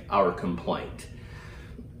take our complaint.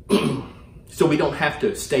 So we don't have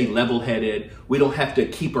to stay level-headed. We don't have to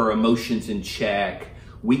keep our emotions in check.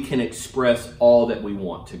 We can express all that we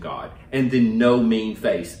want to God. And then no mean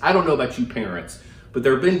face. I don't know about you parents, but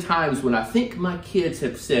there have been times when I think my kids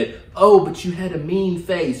have said, oh, but you had a mean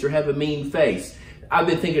face or have a mean face. I've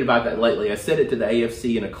been thinking about that lately. I said it to the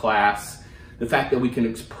AFC in a class. The fact that we can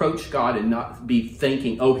approach God and not be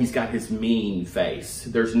thinking, oh, he's got his mean face.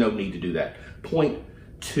 There's no need to do that. Point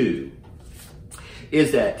two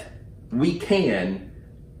is that we can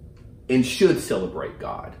and should celebrate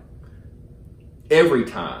God. Every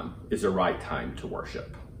time is the right time to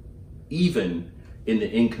worship, even in the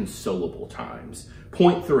inconsolable times.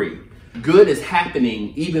 Point three, good is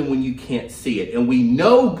happening even when you can't see it. And we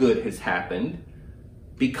know good has happened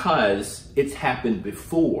because it's happened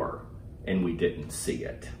before and we didn't see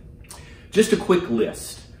it. Just a quick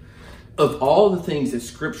list of all the things that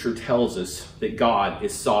Scripture tells us that God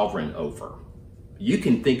is sovereign over. You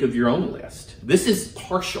can think of your own list. This is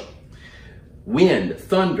partial. Wind,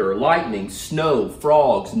 thunder, lightning, snow,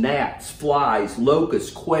 frogs, gnats, flies,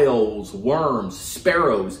 locusts, quails, worms,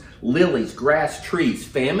 sparrows, lilies, grass, trees,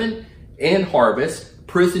 famine and harvest,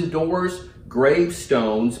 prison doors,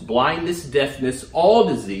 gravestones, blindness, deafness, all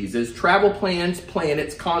diseases, travel plans,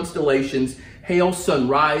 planets, constellations, hail,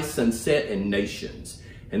 sunrise, sunset, and nations.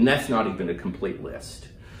 And that's not even a complete list.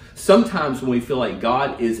 Sometimes when we feel like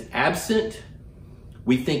God is absent,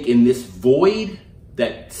 we think in this void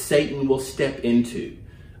that Satan will step into.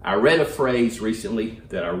 I read a phrase recently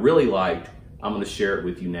that I really liked. I'm going to share it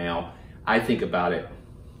with you now. I think about it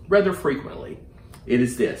rather frequently. It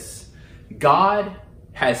is this: God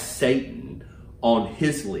has Satan on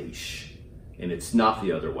his leash, and it's not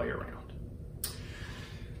the other way around.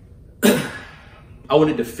 I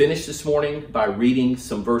wanted to finish this morning by reading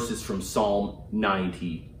some verses from Psalm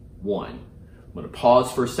 91. I'm going to pause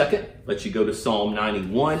for a second, let you go to Psalm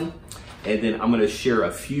 91, and then I'm going to share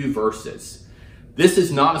a few verses. This is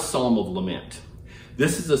not a psalm of lament.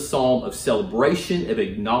 This is a psalm of celebration, of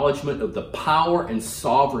acknowledgement of the power and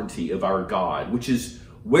sovereignty of our God, which is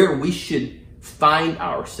where we should find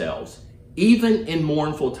ourselves, even in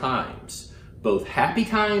mournful times, both happy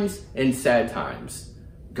times and sad times.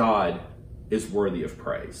 God is worthy of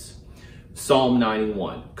praise. Psalm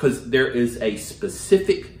 91, because there is a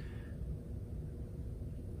specific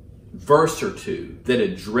verse or two that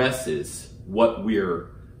addresses what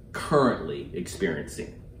we're currently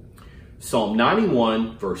experiencing. Psalm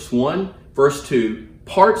 91, verse 1, verse 2,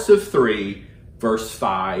 parts of 3, verse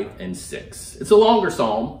 5 and 6. It's a longer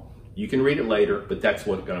psalm. You can read it later, but that's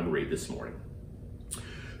what I'm going to read this morning.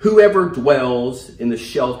 Whoever dwells in the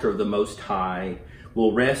shelter of the Most High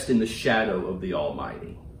will rest in the shadow of the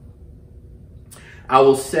Almighty. I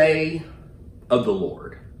will say of the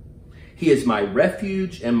Lord, He is my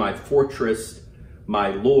refuge and my fortress, my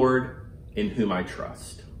Lord in whom I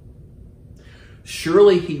trust.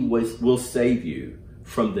 Surely He will save you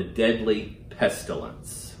from the deadly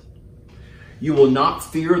pestilence. You will not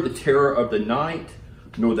fear the terror of the night,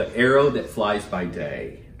 nor the arrow that flies by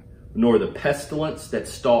day, nor the pestilence that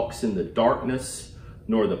stalks in the darkness,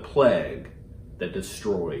 nor the plague that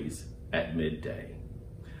destroys at midday.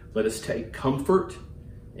 Let us take comfort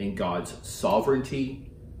in God's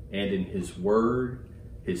sovereignty and in his word,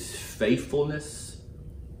 his faithfulness,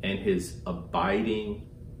 and his abiding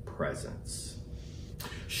presence.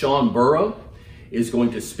 Sean Burrow is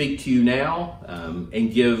going to speak to you now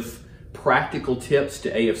and give practical tips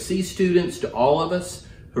to AFC students, to all of us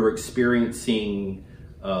who are experiencing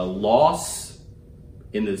loss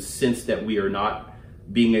in the sense that we are not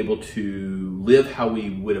being able to live how we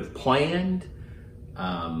would have planned,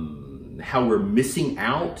 how we're missing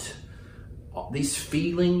out, these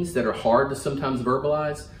feelings that are hard to sometimes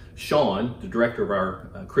verbalize. Sean, the director of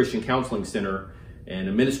our Christian Counseling Center and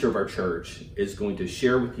a minister of our church, is going to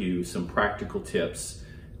share with you some practical tips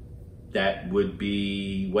that would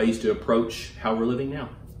be ways to approach how we're living now.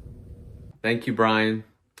 Thank you, Brian.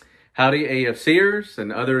 Howdy, AFCers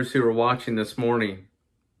and others who are watching this morning.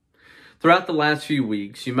 Throughout the last few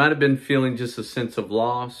weeks, you might have been feeling just a sense of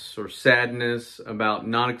loss or sadness about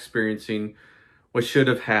not experiencing what should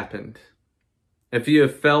have happened. If you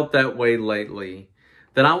have felt that way lately,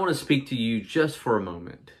 then I want to speak to you just for a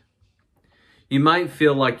moment. You might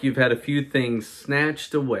feel like you've had a few things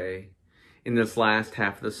snatched away in this last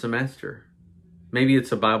half of the semester. Maybe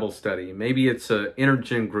it's a Bible study. Maybe it's an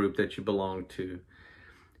intergen group that you belong to.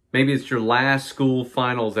 Maybe it's your last school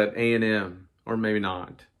finals at A&M, or maybe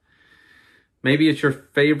not. Maybe it's your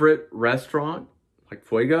favorite restaurant, like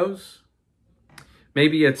Fuego's.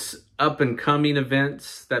 Maybe it's up-and-coming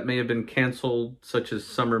events that may have been canceled, such as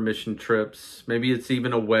summer mission trips. Maybe it's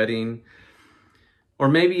even a wedding. Or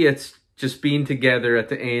maybe it's just being together at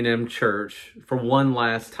the A&M church for one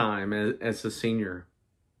last time as a senior.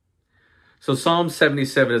 So Psalm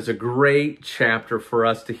 77 is a great chapter for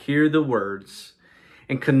us to hear the words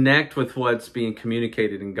and connect with what's being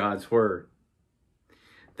communicated in God's word.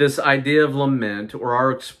 This idea of lament, or our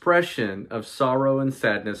expression of sorrow and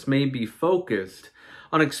sadness, may be focused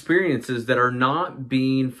on experiences that are not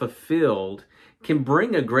being fulfilled, can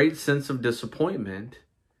bring a great sense of disappointment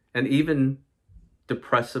and even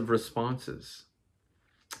depressive responses.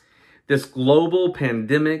 This global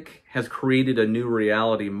pandemic has created a new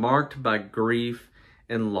reality marked by grief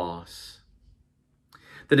and loss.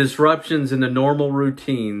 The disruptions in the normal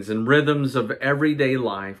routines and rhythms of everyday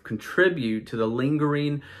life contribute to the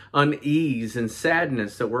lingering unease and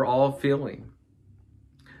sadness that we're all feeling.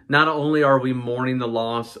 Not only are we mourning the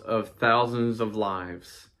loss of thousands of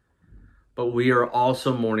lives, but we are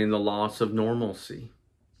also mourning the loss of normalcy.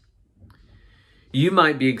 You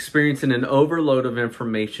might be experiencing an overload of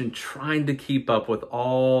information trying to keep up with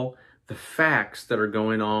all the facts that are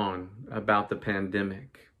going on about the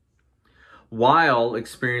pandemic, while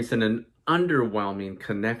experiencing an underwhelming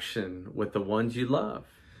connection with the ones you love.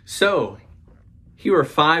 So, here are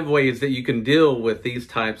 5 ways that you can deal with these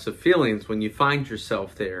types of feelings when you find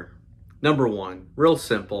yourself there. Number 1, real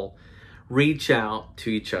simple, reach out to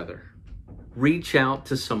each other. Reach out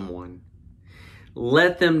to someone.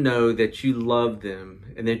 Let them know that you love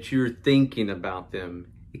them and that you're thinking about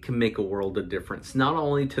them. It can make a world of difference, not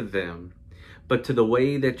only to them, but to the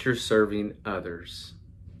way that you're serving others.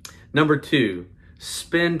 Number 2,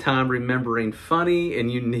 spend time remembering funny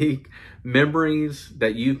and unique memories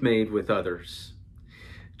that you've made with others.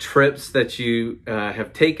 Trips that you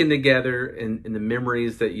have taken together and the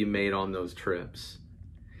memories that you made on those trips.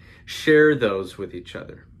 Share those with each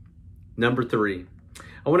other. Number 3,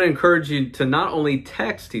 I want to encourage you to not only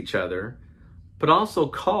text each other, but also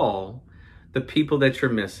call the people that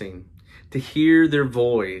you're missing. To hear their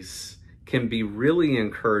voice can be really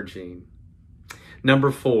encouraging.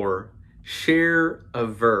 Number 4, share a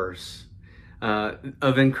verse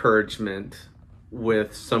of encouragement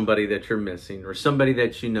with somebody that you're missing or somebody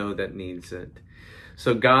that you know that needs it.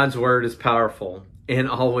 So God's word is powerful and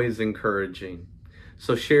always encouraging.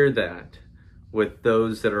 So share that with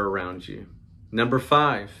those that are around you. Number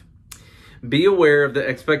 5, be aware of the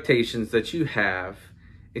expectations that you have,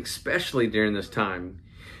 especially during this time,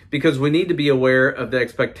 because we need to be aware of the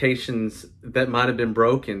expectations that might have been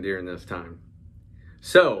broken during this time.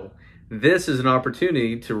 So this is an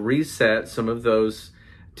opportunity to reset some of those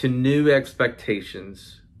to new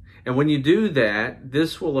expectations. And when you do that,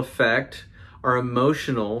 this will affect our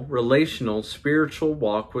emotional, relational, spiritual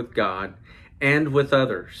walk with God and with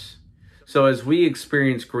others. So as we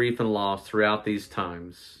experience grief and loss throughout these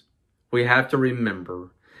times, we have to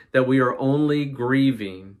remember that we are only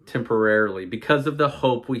grieving temporarily because of the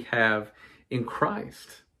hope we have in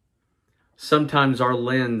Christ. Sometimes our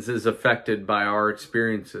lens is affected by our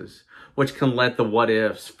experiences, which can let the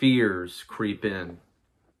what-ifs, fears creep in.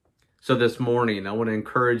 So this morning, I want to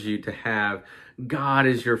encourage you to have God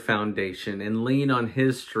as your foundation and lean on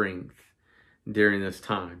His strength during this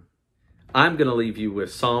time. I'm going to leave you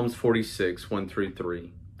with Psalms 46,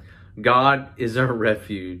 1-3. God is our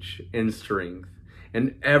refuge and strength,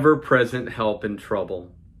 an ever-present help in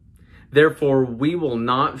trouble. Therefore we will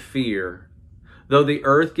not fear, though the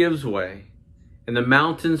earth gives way, and the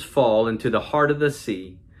mountains fall into the heart of the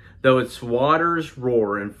sea, though its waters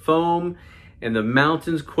roar and foam, and the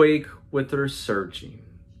mountains quake with their surging.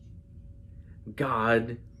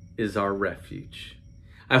 God is our refuge.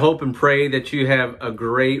 I hope and pray that you have a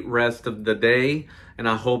great rest of the day, and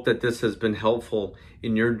I hope that this has been helpful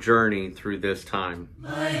in your journey through this time.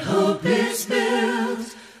 My hope is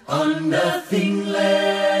built on nothing less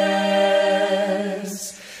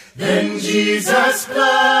than Jesus'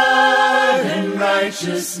 blood and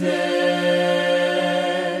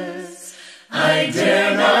righteousness. I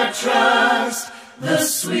dare not trust the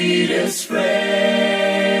sweetest frame,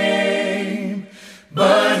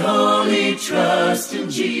 but wholly trust in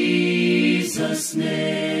Jesus'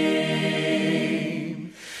 name.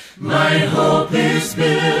 My hope is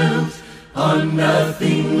built on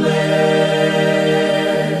nothing less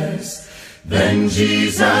than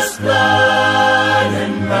Jesus' blood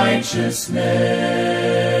and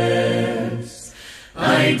righteousness.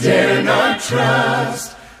 I dare not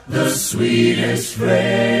trust the sweetest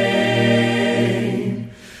frame,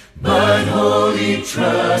 but wholly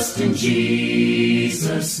trust in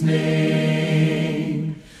Jesus'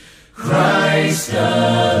 name. Christ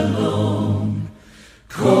alone,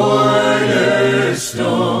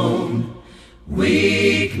 cornerstone,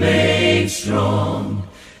 weak made strong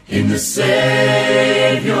in the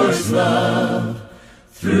Savior's love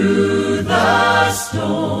through the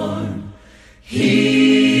storm.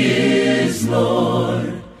 He is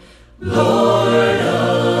Lord, Lord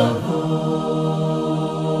of all.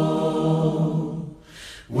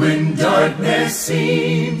 When darkness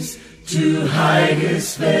seems to hide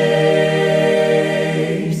his face,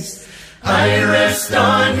 I rest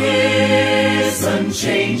on his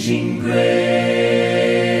unchanging grace.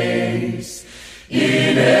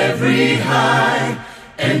 In every high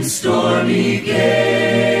and stormy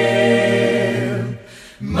gale,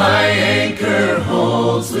 my anchor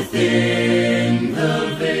holds within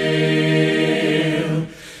the veil.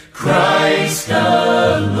 Christ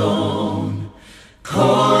alone,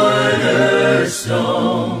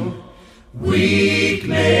 cornerstone, weak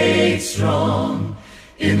made strong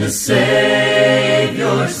in the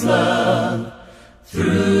Savior's love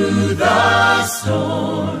through the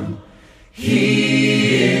storm.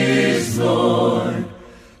 He is Lord,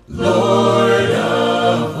 Lord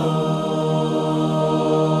of all.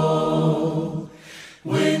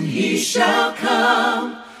 When he shall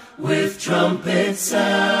come with trumpet sound,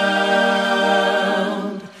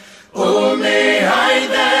 oh, may I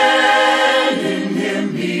then in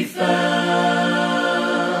him be found,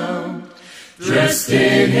 dressed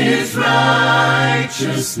in his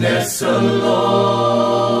righteousness alone,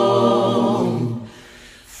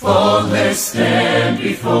 faultless stand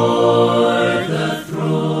before the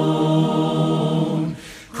throne.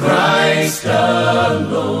 Christ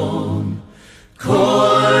alone,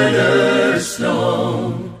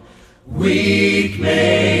 cornerstone, weak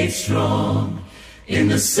made strong in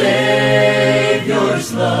the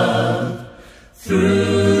Savior's love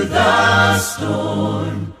through the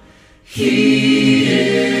storm. He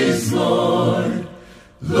is Lord,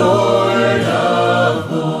 Lord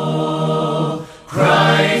of all.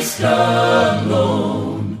 Christ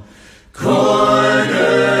alone,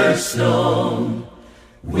 cornerstone,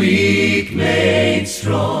 weak made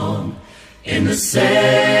strong in the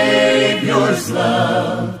Savior's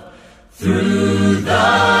love through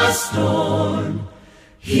the storm.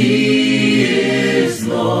 He is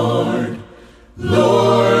Lord,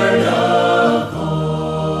 Lord of all.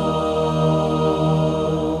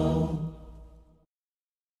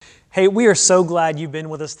 Hey, we are so glad you've been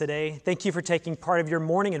with us today. Thank you for taking part of your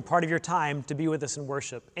morning and part of your time to be with us in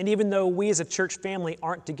worship. And even though we as a church family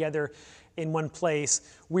aren't together in one place,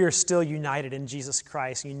 we are still united in Jesus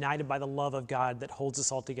Christ, united by the love of God that holds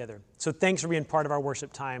us all together. So thanks for being part of our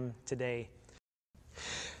worship time today.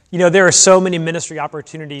 You know, there are so many ministry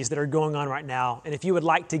opportunities that are going on right now, and if you would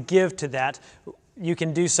like to give to that, you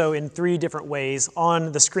can do so in 3 different ways.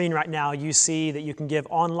 On the screen right now, you see that you can give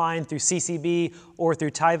online through CCB or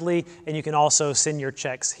through Tithely, and you can also send your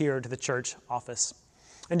checks here to the church office.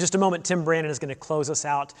 In just a moment, Tim Brandon is going to close us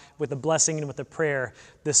out with a blessing and with a prayer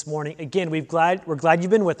this morning. Again, we're glad you've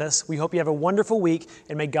been with us. We hope you have a wonderful week,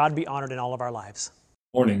 and may God be honored in all of our lives.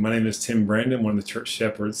 Morning. My name is Tim Brandon, one of the church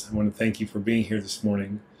shepherds. I want to thank you for being here this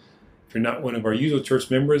morning. If you're not one of our usual church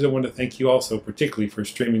members, I want to thank you also particularly for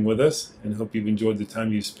streaming with us, and hope you've enjoyed the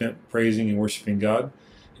time you've spent praising and worshiping God.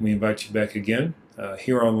 We invite you back again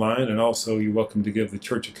here online, and also you're welcome to give the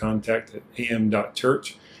church a contact at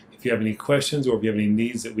am.church if you have any questions or if you have any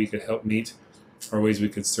needs that we could help meet or ways we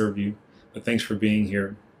could serve you. But thanks for being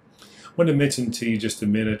here. I want to mention to you just a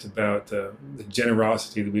minute about the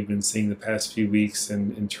generosity that we've been seeing the past few weeks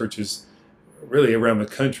in churches really around the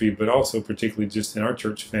country, but also particularly just in our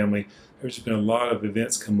church family. There's been a lot of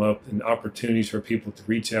events come up and opportunities for people to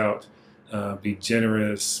reach out, be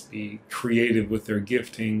generous, be creative with their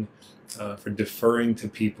gifting, for deferring to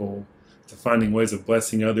people, to finding ways of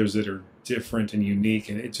blessing others that are different and unique,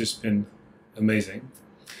 and it's just been amazing.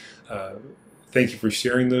 Thank you for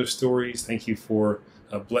sharing those stories. Thank you for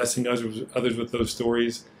blessing others with those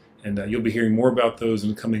stories. And you'll be hearing more about those in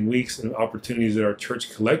the coming weeks and opportunities that our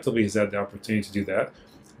church collectively has had the opportunity to do that.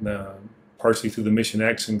 Partially through the Mission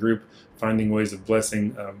Action Group, finding ways of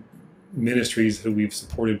blessing ministries who we've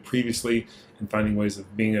supported previously and finding ways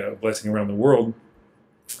of being a blessing around the world.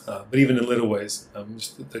 But even in little ways,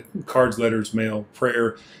 just the cards, letters, mail,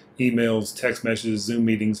 prayer, emails, text messages, Zoom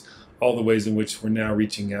meetings, all the ways in which we're now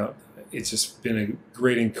reaching out. It's just been a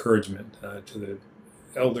great encouragement to the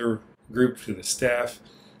elder group, to the staff,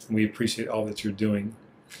 and we appreciate all that you're doing.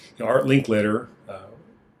 You know, Art Linkletter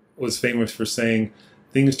was famous for saying,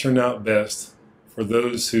 things turn out best for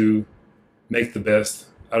those who make the best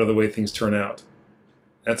out of the way things turn out.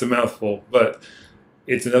 That's a mouthful, but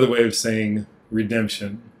it's another way of saying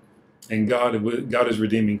redemption. And God is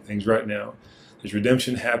redeeming things right now. There's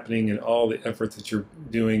redemption happening in all the efforts that you're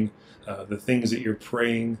doing, the things that you're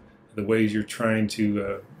praying, the ways you're trying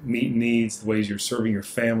to meet needs, the ways you're serving your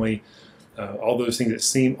family. All those things that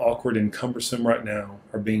seem awkward and cumbersome right now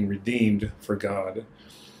are being redeemed for God.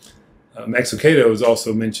 Max Lucado has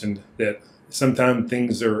also mentioned that sometimes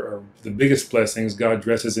things are the biggest blessings God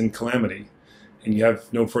dresses in calamity. And you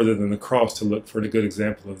have no further than the cross to look for a good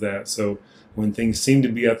example of that. So when things seem to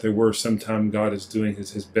be at their worst, sometimes God is doing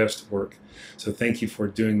his best work. So thank you for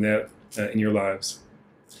doing that in your lives.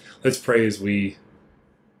 Let's pray as we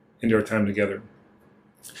end our time together.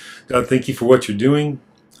 God, thank you for what you're doing.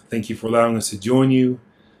 Thank you for allowing us to join you.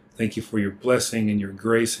 Thank you for your blessing and your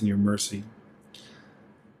grace and your mercy.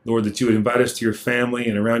 Lord, that you would invite us to your family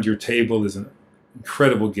and around your table is an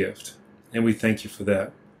incredible gift, and we thank you for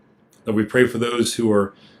that. Lord, we pray for those who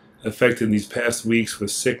are affected in these past weeks with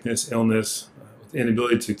sickness, illness, with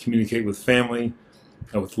inability to communicate with family,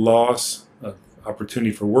 with loss,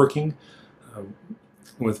 opportunity for working,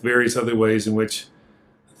 with various other ways in which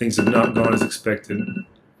things have not gone as expected.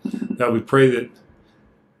 God, we pray that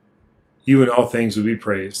you in all things would be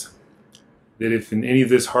praised. That if in any of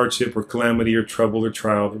this hardship or calamity or trouble or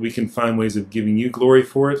trial, that we can find ways of giving you glory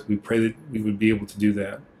for it, we pray that we would be able to do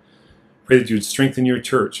that. Pray that you would strengthen your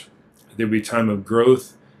church. That there would be a time of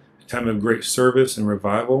growth, a time of great service and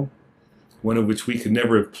revival, one of which we could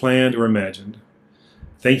never have planned or imagined.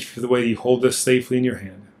 Thank you for the way you hold us safely in your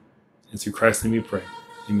hand. And through Christ's name we pray.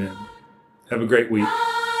 Amen. Have a great week.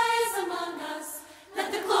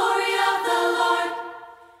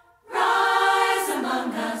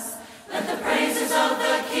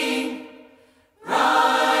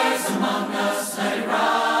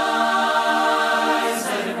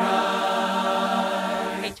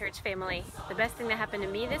 Family. The best thing that happened to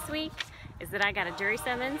me this week is that I got a jury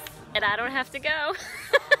summons and I don't have to go.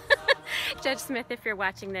 Judge Smith, if you're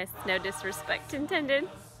watching this, no disrespect intended.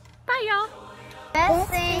 Bye, y'all. Best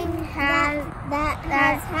thing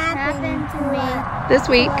that's happened to me this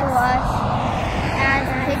week was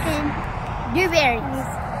picking blueberries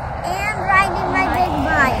and riding my big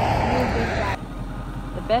bike.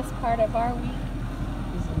 The best part of our week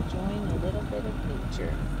is enjoying a little bit of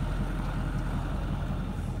nature.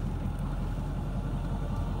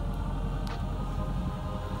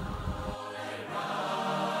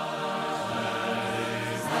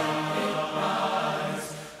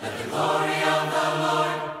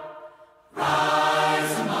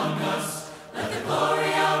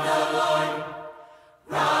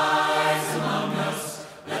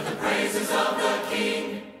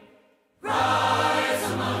 Rise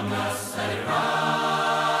among us, let it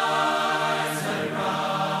rise, let it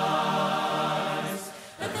rise.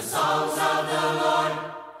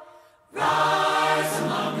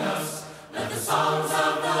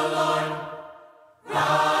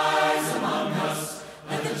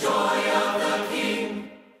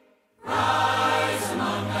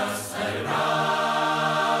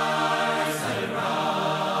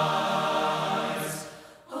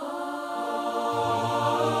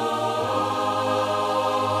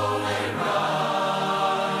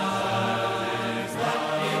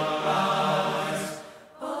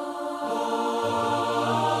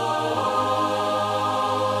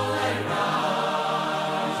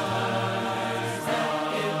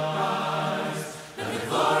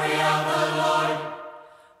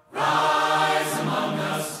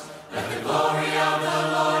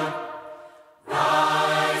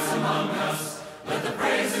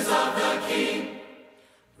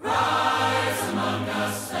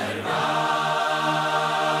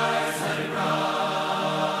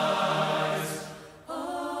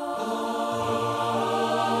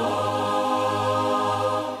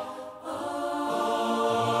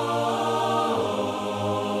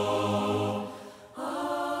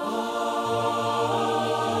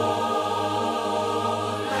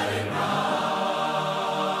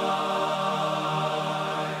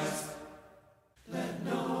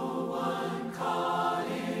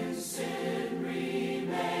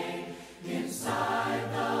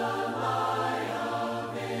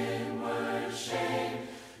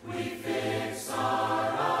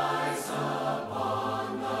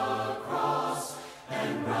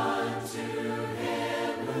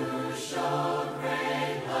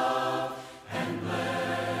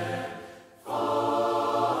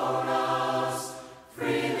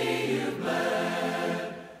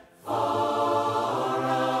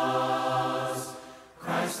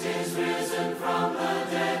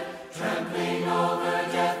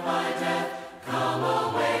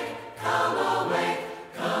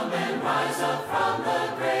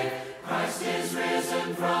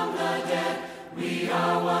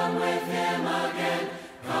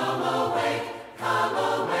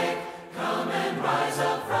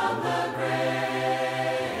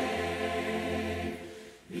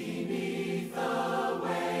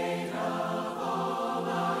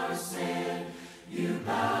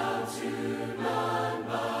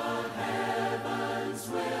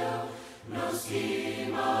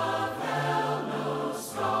 scheme of hell, no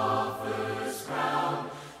scoffer's crown,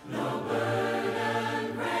 no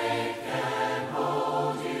burden great can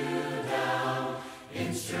hold you down.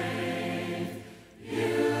 In strength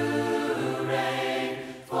you reign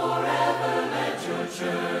forever. Let your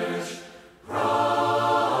church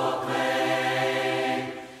proclaim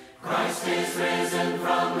Christ is risen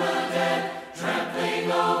from the dead,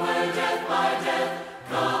 trampling over death by death.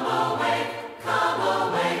 Come awake,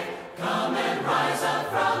 come and rise up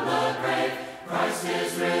from the grave. Christ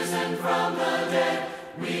is risen from the dead,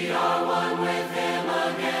 we are one with him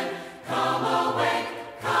again. Come awake,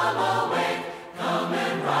 come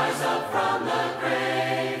and rise up from the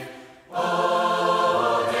grave.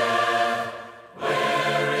 Oh death,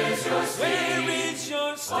 where is your sting? Where is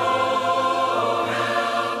your sting? Oh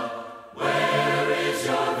hell, where is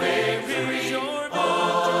your victory?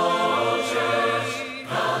 Oh church,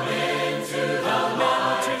 come into the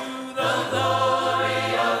light. The glory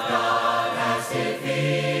of God has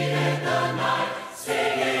defeated the night.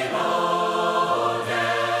 Singing, oh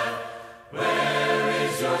death, where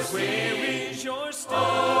is your sting? Where is your sting? Oh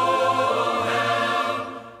hell,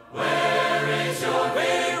 where is your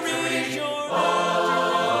victory? Oh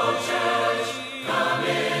church, come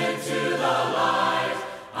into the light.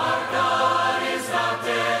 Our God is not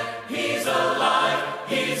dead, he's alive,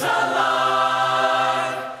 he's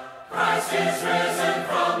alive. Christ is risen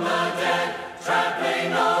from the dead,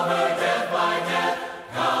 trampling over death by death.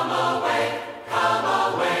 Come awake, come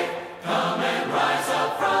and rise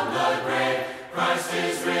up from the grave. Christ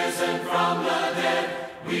is risen from the dead,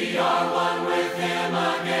 we are one with him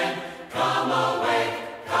again. Come awake,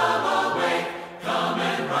 come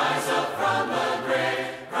and rise up from the grave.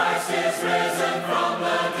 Christ is risen from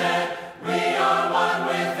the dead, we are one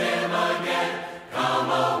with him again. Come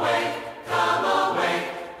awake,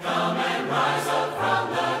 come and rise up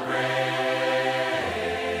from the grave.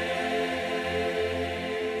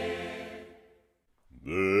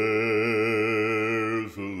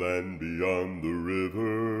 There's a land beyond the river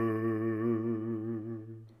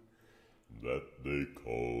that they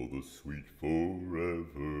call the sweet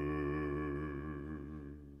forever,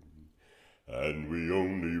 and we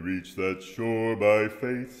only reach that shore by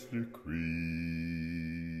faith's decree.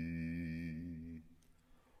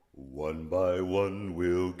 One by one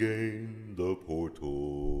we'll gain the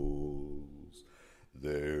portals,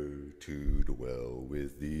 there to dwell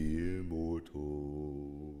with the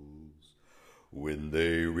immortals. When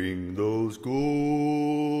they ring those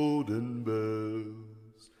golden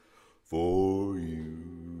bells for you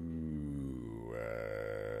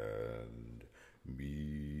and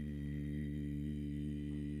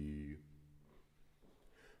me.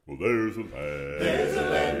 Well, there's a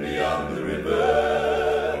land beyond the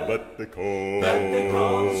river that they call the sweet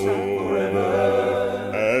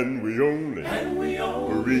forever, and we only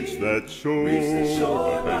reach that shore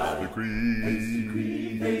by faith's decree.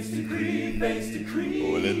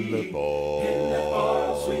 Oh, and in that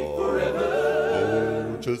far sweet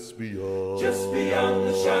forever, oh, just beyond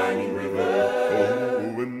the shining river.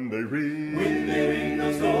 Oh, when they ring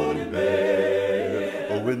those golden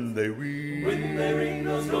bells. Oh, when they ring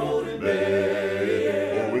those golden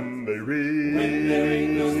bells. Oh, when they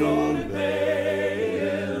ring those golden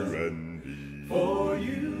bells. Randy, for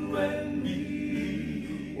you and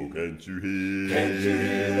me. Oh, can't you hear? Can't you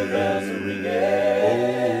hear the bells ringing?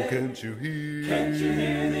 Oh, can't you hear? Can't you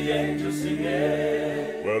hear the angels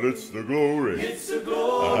singing? Well, it's the glory. It's the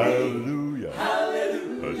glory. Hallelujah.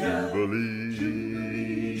 Hallelujah. A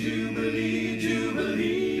jubilee. Jubilee.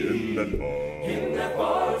 Jubilee. In that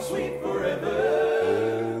far sweet forever.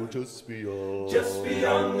 Oh, just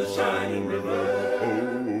beyond the shining river.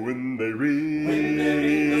 Oh, when they ring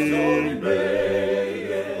those golden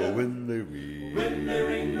bells. Oh, when they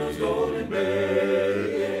ring those golden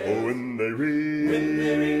bells. Oh, when they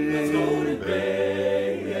ring those golden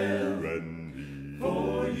bells. Randy,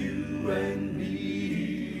 for you and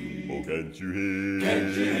me. Oh, can't you hear?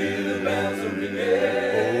 Can't you hear the bells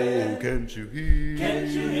ringing? Oh, can't you hear? Can't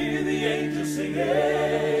you hear the angels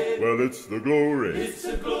singing? Well, it's the glory. It's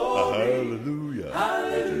the glory. Hallelujah.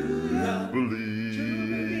 Hallelujah.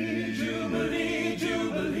 Jubilee. Jubilee.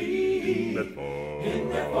 Jubilee. In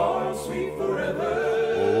that far sweet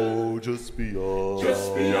forever. Oh, just beyond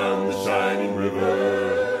the shining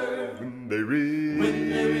river. When they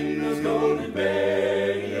ring those golden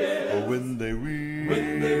bells. Oh, when they ring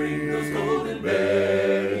those golden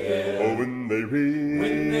bells. Oh, when they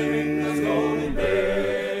ring those golden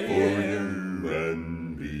bells. For you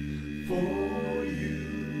and me. For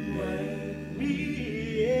you and me.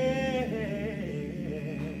 Yeah.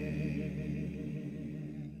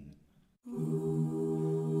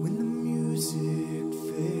 When the music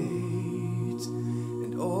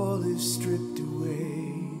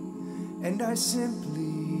and I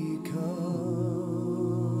simply come,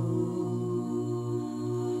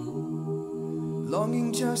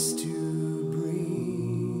 longing just to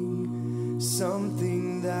bring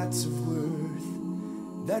something that's of worth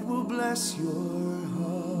that will bless your heart.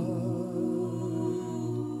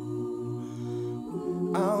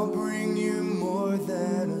 I'll bring you more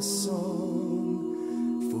than a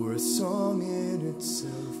song, for a song in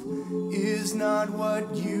itself is not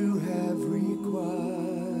what you have required.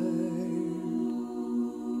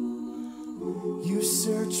 You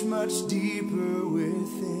search much deeper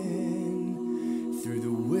within, through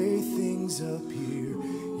the way things appear.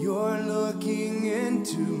 You're looking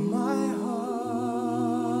into my heart.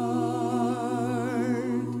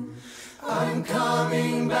 I'm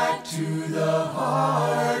coming back to the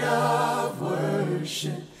heart of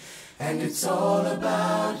worship, and it's all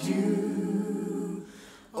about you,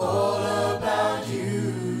 all about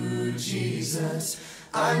you, Jesus.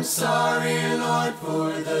 I'm sorry, Lord,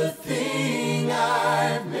 for the thing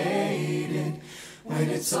I've made it, when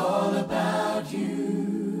it's all about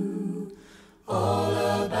you, all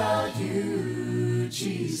about you,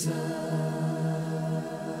 Jesus.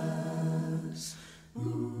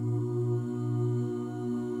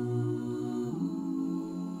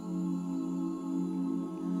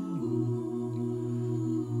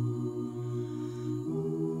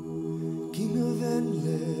 King of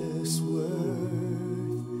endless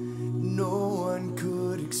worth, no one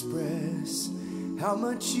could express how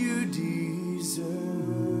much you deserve.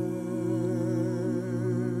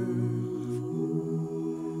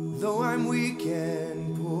 Though I'm weak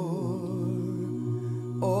and poor,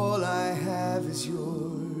 all I have is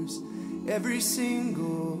yours, every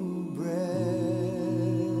single breath.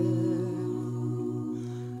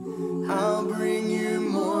 I'll bring you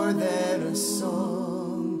more than a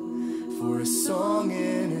song, for a song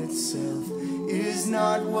in itself is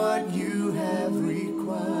not what you have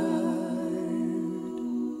required.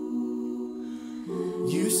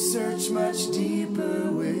 You search much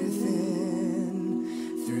deeper within,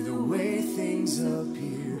 through the way things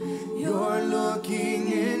appear. You're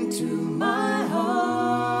looking into my heart.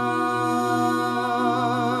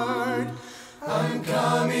 I'm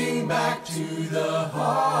coming back to the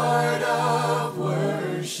heart of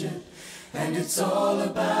worship, and it's all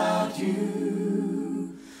about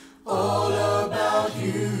you, all about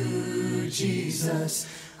you, Jesus.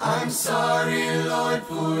 I'm sorry, Lord,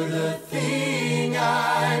 for the thing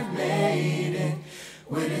I've made it,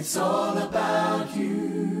 when it's all about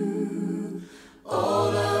you, all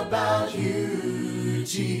about you,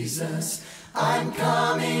 Jesus. I'm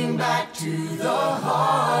coming back to the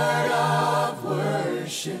heart of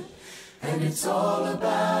worship, and it's all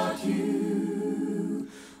about you,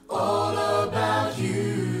 all about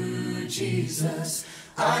you, Jesus.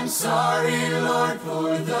 I'm sorry, Lord,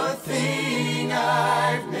 for the thing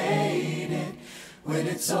I've made it, when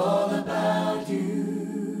it's all about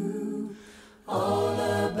you, all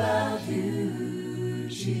about you,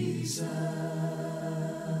 Jesus.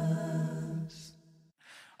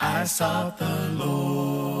 I sought the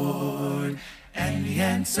Lord, and He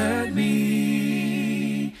answered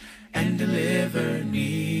me, and delivered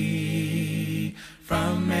me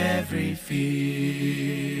from every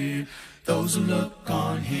fear. Those who look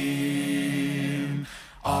on Him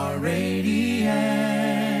are radiant.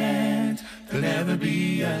 They'll never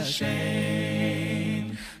be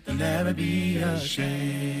ashamed. They'll never be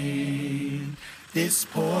ashamed. This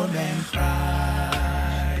poor man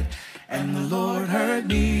cried, and the Lord heard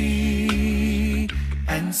me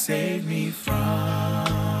and saved me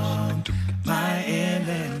from my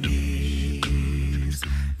enemies.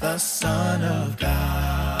 The Son of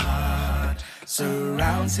God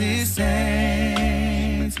surrounds His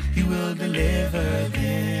saints. He will deliver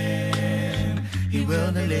them. He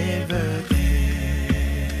will deliver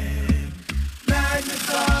them.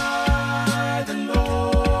 Magnify the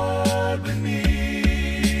Lord with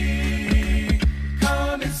me.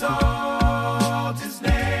 Come exalt His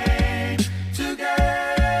name together.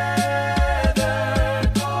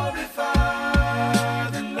 Glorify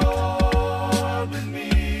the Lord with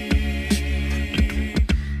me.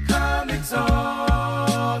 Come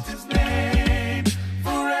exalt His name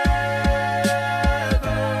forever.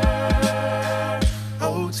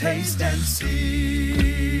 Oh, taste and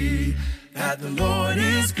see that the Lord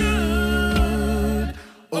is good.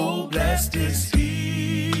 Oh, blessed is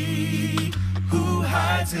He who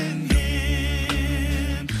hides in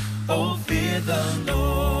Him. Oh, fear the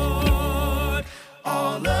Lord,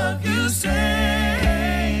 all of you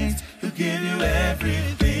saints, who give you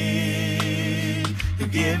everything, who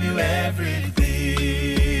give you everything.